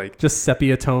gonna be you like. Just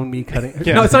sepia tone me cutting.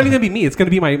 Yeah. No, it's not even gonna be me. It's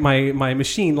gonna be my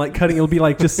machine like cutting. It'll be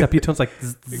like just sepia tones like.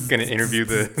 Gonna interview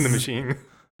the machine. Read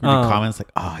the comments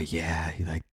like, oh yeah, you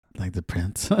like the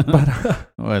prince. But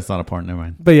well, it's not a porn. Never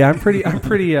mind. but yeah, I'm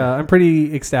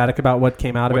pretty ecstatic about what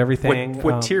came out of everything.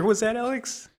 What tier was that,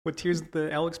 Alex? What tier's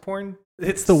the Alex porn?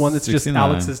 It's the one that's 69.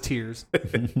 just Alex's tears.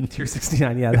 Tier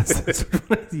 69. Yeah, that's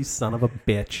you son of a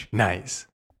bitch. Nice.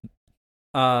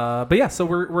 But yeah, so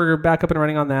we're back up and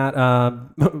running on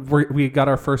that. We got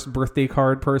our first birthday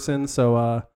card person, so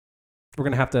I'm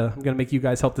gonna make you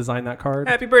guys help design that card.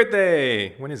 Happy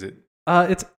birthday! When is it?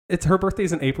 It's her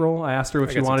birthday's in April. I asked her if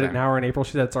I she got some wanted it time. now or in April.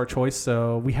 She said it's our choice,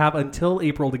 so we have until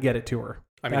April to get it to her.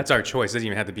 I mean, it's our choice. It doesn't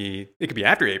even have to be. It could be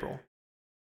after April.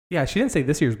 Yeah, she didn't say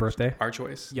this year's birthday. Our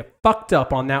choice. You fucked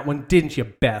up on that one, didn't you,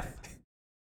 Beth?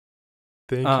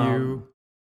 Thank you.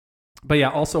 But yeah,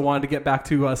 also wanted to get back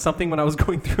to something when I was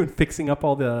going through and fixing up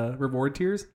all the reward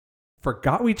tiers.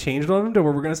 Forgot we changed on them to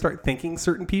where we're going to start thanking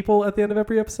certain people at the end of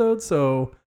every episode.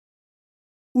 So,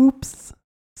 oops.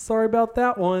 Sorry about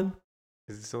that one.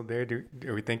 Is it still there?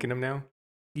 Are we thanking them now?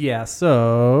 Yeah,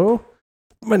 so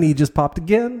my knee just popped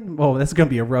again. Oh, that's going to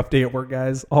be a rough day at work,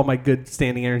 guys. All my good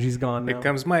standing energy's gone now. Here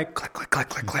comes Mike. Click, click, click,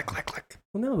 click, click, click, click.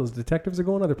 Well, no, those detectives are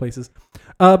going other places.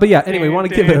 But yeah, anyway, want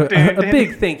to give a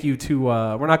big thank you to,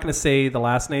 we're not going to say the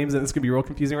last names, and it's going to be real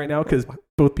confusing right now because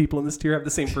both people in this tier have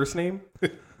the same first name.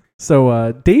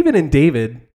 So David and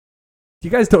David, you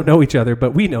guys don't know each other,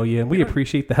 but we know you, and we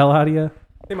appreciate the hell out of you.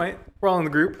 They might. We're all in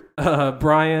the group.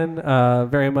 Brian,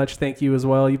 very much thank you as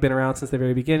well. You've been around since the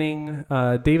very beginning.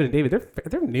 David and David,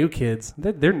 they're new kids.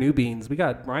 They're new beans. We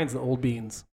got Brian's the old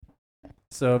beans.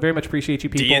 So very much appreciate you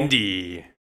people. D&D.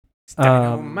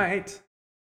 Dynamite.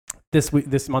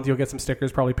 This month you'll get some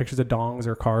stickers, probably pictures of dongs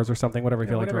or cars or something, whatever you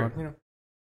feel like Whatever, throwing.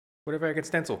 whatever I can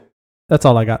stencil. That's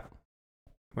all I got.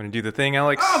 Want to do the thing,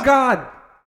 Alex? Oh God!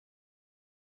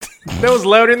 That was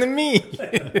louder than me.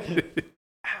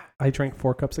 I drank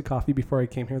 4 cups of coffee before I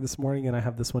came here this morning, and I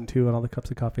have this one too. And all the cups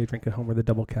of coffee I drink at home are the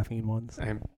double caffeine ones.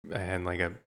 I had like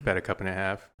about a cup and a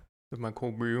half of my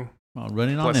cold brew,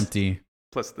 Running on Plus- empty.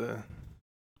 plus the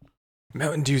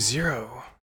Mountain Dew Zero.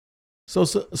 So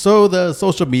the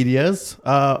social medias,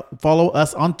 follow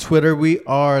us on Twitter. We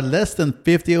are less than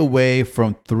 50 away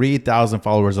from 3,000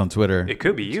 followers on Twitter. It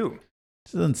could be you.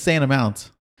 It's an insane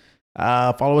amount.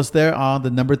 Follow us there on the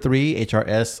number 3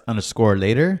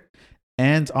 HRS_later,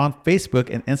 and on Facebook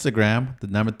and Instagram, the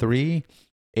number 3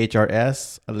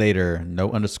 HRS later. No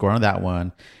underscore on that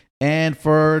one. And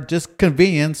for just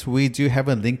convenience, we do have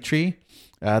a link tree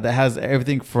that has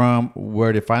everything from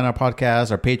where to find our podcast,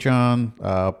 our Patreon,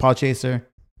 Podchaser.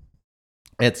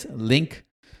 It's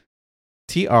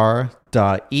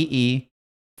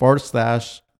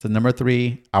linktr.ee/the number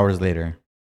 3 hours later.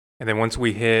 And then once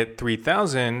we hit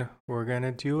 3,000, we're going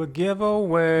to do a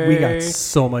giveaway. We got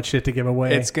so much shit to give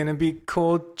away. It's going to be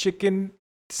cold chicken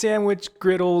sandwich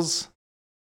griddles.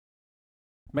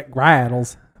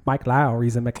 McRattles. Mike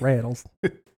Lowry's and McRattles.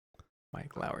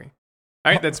 Mike Lowry.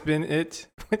 All right, that's been it.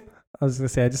 I was gonna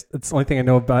say, it's the only thing I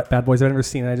know about Bad Boys. I've never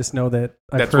seen it. I just know that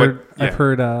I've That's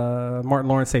heard Martin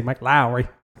Lawrence say Mike Lowry.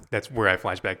 That's where I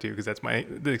flash back to because that's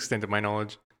the extent of my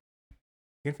knowledge.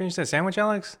 You can finish that sandwich,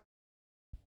 Alex?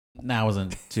 Nah, I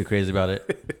wasn't too crazy about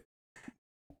it.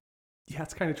 Yeah,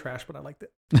 it's kind of trash, but I liked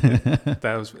it.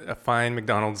 That was a fine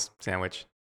McDonald's sandwich.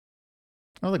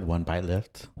 I was like one bite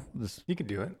left. You can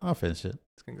do it. I'll finish it.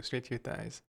 It's going to go straight to your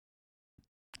thighs.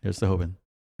 Here's the hoping.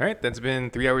 All right, that's been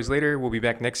 3 hours later. We'll be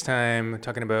back next time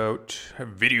talking about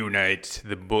Video Night,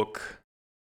 the book.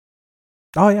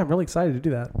 Oh yeah, I'm really excited to do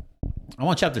that. I'm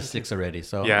on chapter 6 already,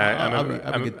 so Yeah,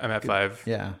 I'll be I'm at 5.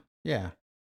 Yeah.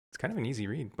 It's kind of an easy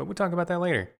read, but we'll talk about that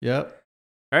later. Yep.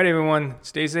 All right, everyone.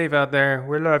 Stay safe out there.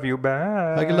 We love you.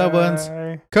 Bye. Hug your loved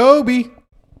ones. Kobe.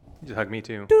 Just hug me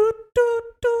too.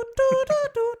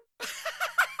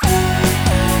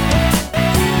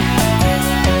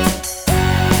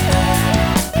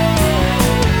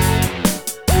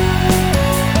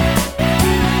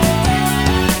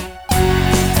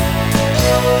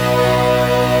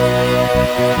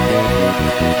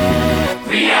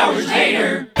 Hours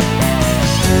later.